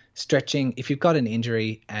 if you've got an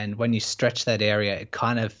injury and when you stretch that area, it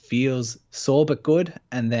kind of feels sore but good.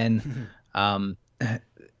 And then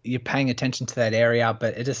you're paying attention to that area,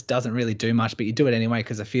 but it just doesn't really do much, but you do it anyway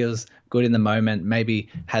because it feels good in the moment, maybe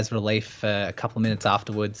has relief for a couple of minutes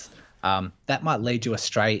afterwards. That might lead you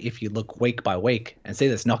astray if you look week by week and see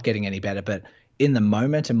that's not getting any better, but in the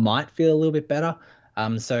moment, it might feel a little bit better.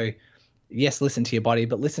 So yes, listen to your body,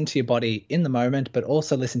 but listen to your body in the moment, but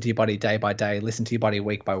also listen to your body day by day, listen to your body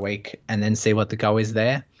week by week, and then see what the go is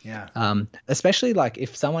there. Yeah. Especially like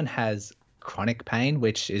if someone has chronic pain,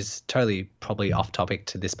 which is totally probably off topic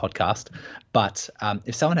to this podcast, but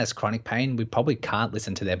if someone has chronic pain, we probably can't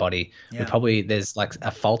listen to their body. Yeah. There's like a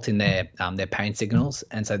fault in their pain signals.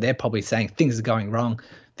 And so they're probably saying things are going wrong.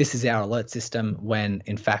 This is our alert system, when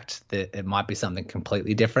in fact it might be something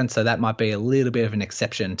completely different. So that might be a little bit of an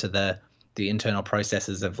exception to the internal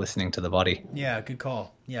processes of listening to the body. Yeah, good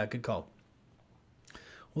call. Well,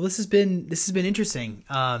 this has been interesting.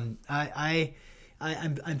 I'm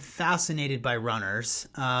fascinated by runners.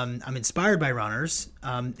 I'm inspired by runners.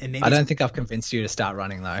 And maybe I don't think I've convinced you to start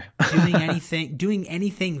running though. doing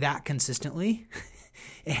anything that consistently,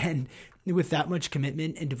 and with that much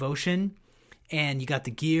commitment and devotion. And you got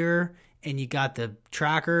the gear and you got the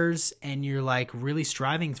trackers and you're like really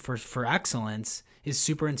striving for excellence is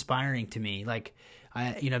super inspiring to me. Like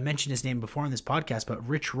I've mentioned his name before in this podcast, but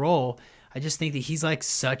Rich Roll, I just think that he's like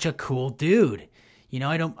such a cool dude. You know,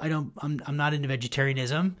 I'm not into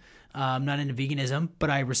vegetarianism. I'm not into veganism, but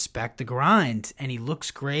I respect the grind, and he looks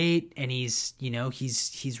great. And he's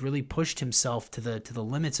really pushed himself to the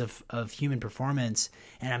limits of human performance.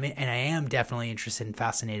 And I am definitely interested and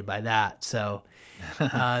fascinated by that. So,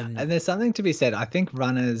 and there's something to be said. I think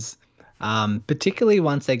runners, particularly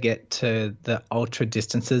once they get to the ultra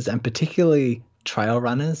distances, and particularly trail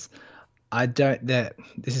runners,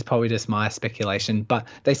 this is probably just my speculation, but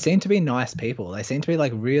they seem to be nice people. They seem to be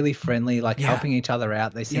like really friendly, like helping each other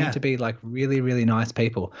out. They seem to be like really, really nice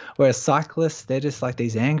people. Whereas cyclists, they're just like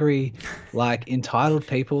these angry, like entitled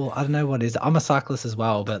people. I don't know what it is. I'm a cyclist as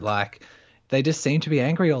well, but like they just seem to be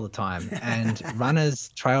angry all the time. And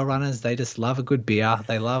runners, trail runners, they just love a good beer.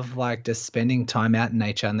 They love like just spending time out in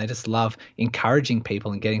nature, and they just love encouraging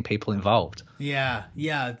people and getting people involved. Yeah.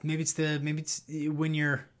 Maybe it's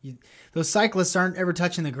when those cyclists aren't ever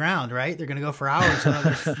touching the ground, right? They're going to go for hours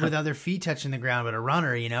with other feet touching the ground. But a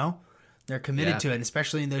runner, they're committed to it. And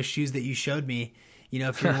especially in those shoes that you showed me,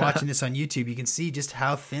 if you're watching this on YouTube, you can see just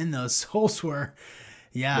how thin those soles were.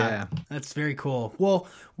 Yeah, that's very cool. Well,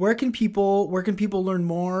 where can people learn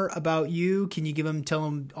more about you? Can you tell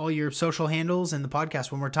them all your social handles and the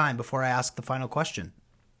podcast one more time before I ask the final question?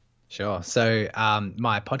 Sure. So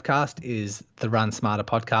my podcast is the Run Smarter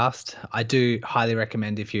podcast. I do highly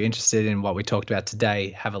recommend, if you're interested in what we talked about today,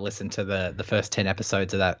 have a listen to the first 10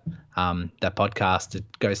 episodes of that podcast.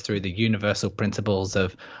 It goes through the universal principles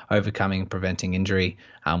of overcoming, preventing injury,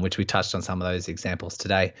 which we touched on some of those examples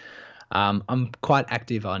today. I'm quite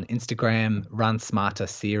active on Instagram. Run Smarter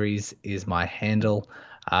Series is my handle.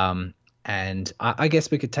 And I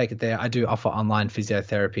guess we could take it there. I do offer online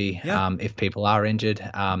physiotherapy if people are injured.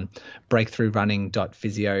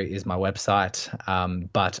 Breakthroughrunning.physio is my website.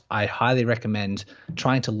 But I highly recommend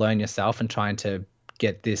trying to learn yourself and trying to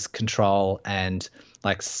get this control and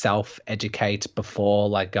like self-educate before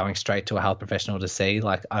like going straight to a health professional to see.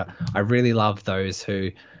 Like I really love those who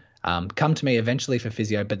come to me eventually for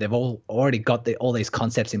physio, but they've already got all these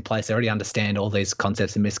concepts in place. They already understand all these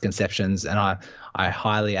concepts and misconceptions, and I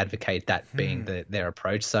highly advocate that being their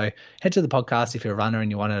approach. So head to the podcast if you're a runner and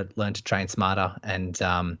you want to learn to train smarter, and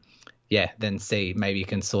then see maybe you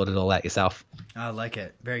can sort it all out yourself. I like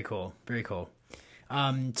it. Very cool. Very cool.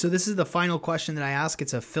 So this is the final question that I ask.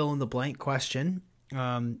 It's a fill in the blank question,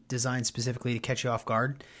 designed specifically to catch you off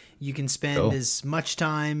guard. You can spend as much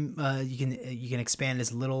time, you can expand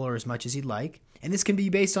as little or as much as you'd like. And this can be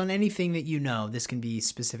based on anything that you know. This can be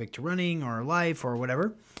specific to running or life or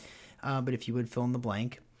whatever. But if you would fill in the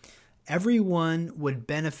blank, everyone would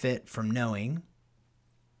benefit from knowing.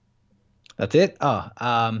 That's it?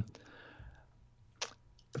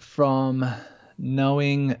 From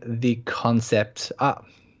knowing the concept, I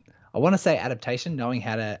want to say adaptation, knowing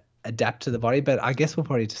how to adapt to the body, but I guess we'll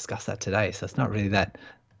probably discuss that today. So it's not really that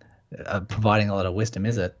providing a lot of wisdom,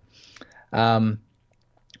 is it?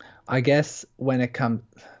 I guess when it comes,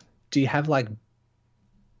 do you have like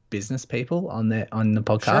business people on the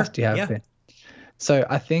podcast? Sure. Do you have? Yeah. So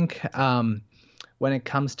I think when it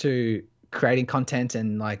comes to creating content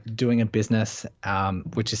and like doing a business,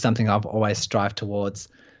 which is something I've always strived towards,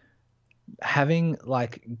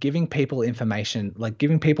 giving people information, like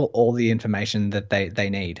giving people all the information that they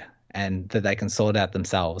need and that they can sort out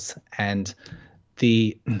themselves. And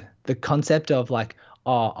the concept of like,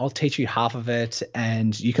 I'll teach you half of it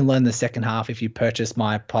and you can learn the second half if you purchase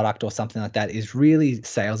my product or something like that is really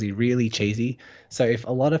salesy, really cheesy. So if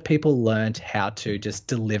a lot of people learned how to just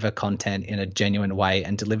deliver content in a genuine way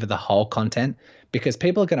and deliver the whole content, because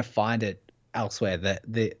people are going to find it elsewhere,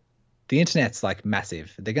 the internet's like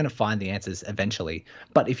massive. They're going to find the answers eventually.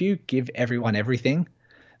 But if you give everyone everything,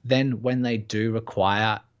 then when they do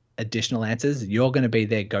require additional answers, you're going to be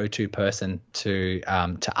their go-to person to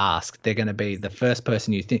ask. They're going to be the first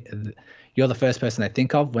person you're the first person they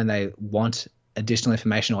think of when they want additional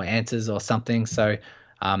information or answers or something. So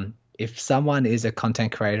if someone is a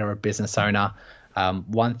content creator or a business owner,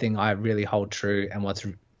 one thing I really hold true and what's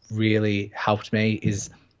really helped me is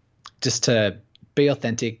just to be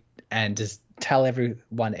authentic and just tell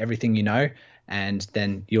everyone everything you know, and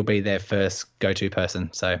then you'll be their first go-to person.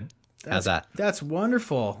 So how's that? That's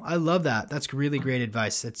wonderful. I love that. That's really great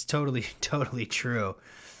advice. That's totally true.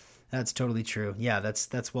 That's totally true. Yeah,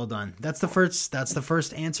 that's well done. That's the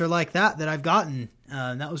first answer like that I've gotten.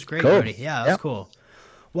 That was great, Brody. Yeah, that was cool.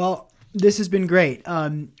 Well, this has been great.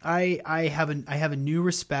 I have a new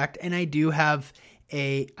respect, and I do have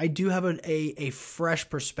a fresh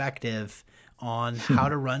perspective on how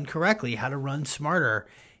to run correctly, how to run smarter.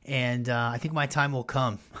 And I think my time will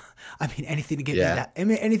come. I mean, anything to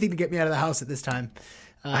get me out of the house at this time.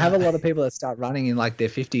 I have a lot of people that start running in like their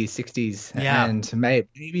 50s, 60s, and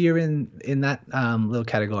maybe you're in that little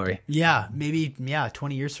category. Yeah, maybe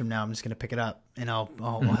 20 years from now, I'm just gonna pick it up and I'll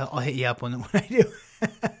hit you up when I do.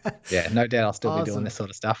 Yeah, no doubt I'll still be doing this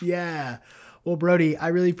sort of stuff. Yeah. Well, Brody, I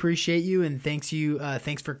really appreciate you, and thanks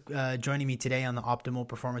for joining me today on the Optimal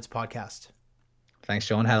Performance Podcast. Thanks,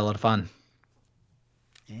 Sean. Had a lot of fun.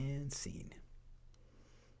 And scene.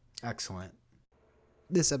 Excellent.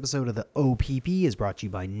 This episode of the OPP is brought to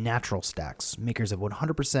you by Natural Stacks, makers of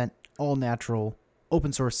 100% all natural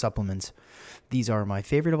open source supplements. These are my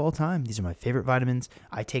favorite of all time. These are my favorite vitamins.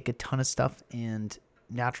 I take a ton of stuff, and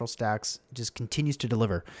Natural Stacks just continues to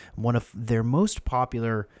deliver. One of their most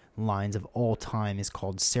popular lines of all time is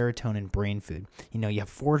called Serotonin Brain Food. You know, you have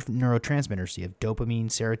 4 neurotransmitters. You have dopamine,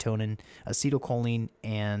 serotonin, acetylcholine,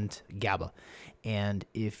 and GABA. And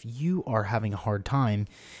if you are having a hard time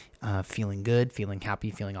feeling good, feeling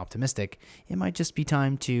happy, feeling optimistic, it might just be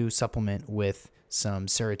time to supplement with some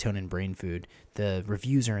serotonin brain food. The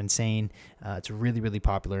reviews are insane. It's really, really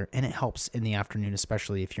popular, and it helps in the afternoon,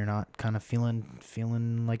 especially if you're not kind of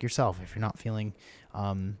feeling like yourself, if you're not feeling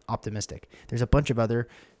optimistic. There's a bunch of other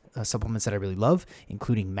supplements that I really love,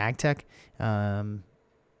 including MagTech,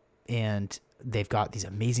 and they've got these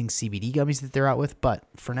amazing CBD gummies that they're out with. But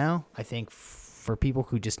for now, I think for people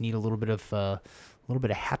who just need a little bit of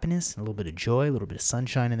happiness, a little bit of joy, a little bit of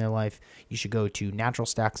sunshine in their life, you should go to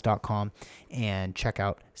naturalstacks.com and check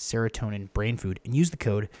out Serotonin Brain Food and use the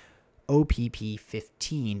code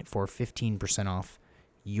OPP15 for 15% off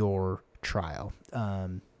your trial.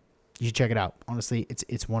 You should check it out. Honestly,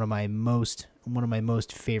 it's one of my most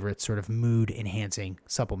favorite sort of mood enhancing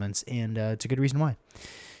supplements, and it's a good reason why.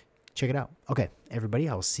 Check it out. Okay, everybody,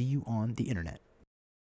 I will see you on the internet.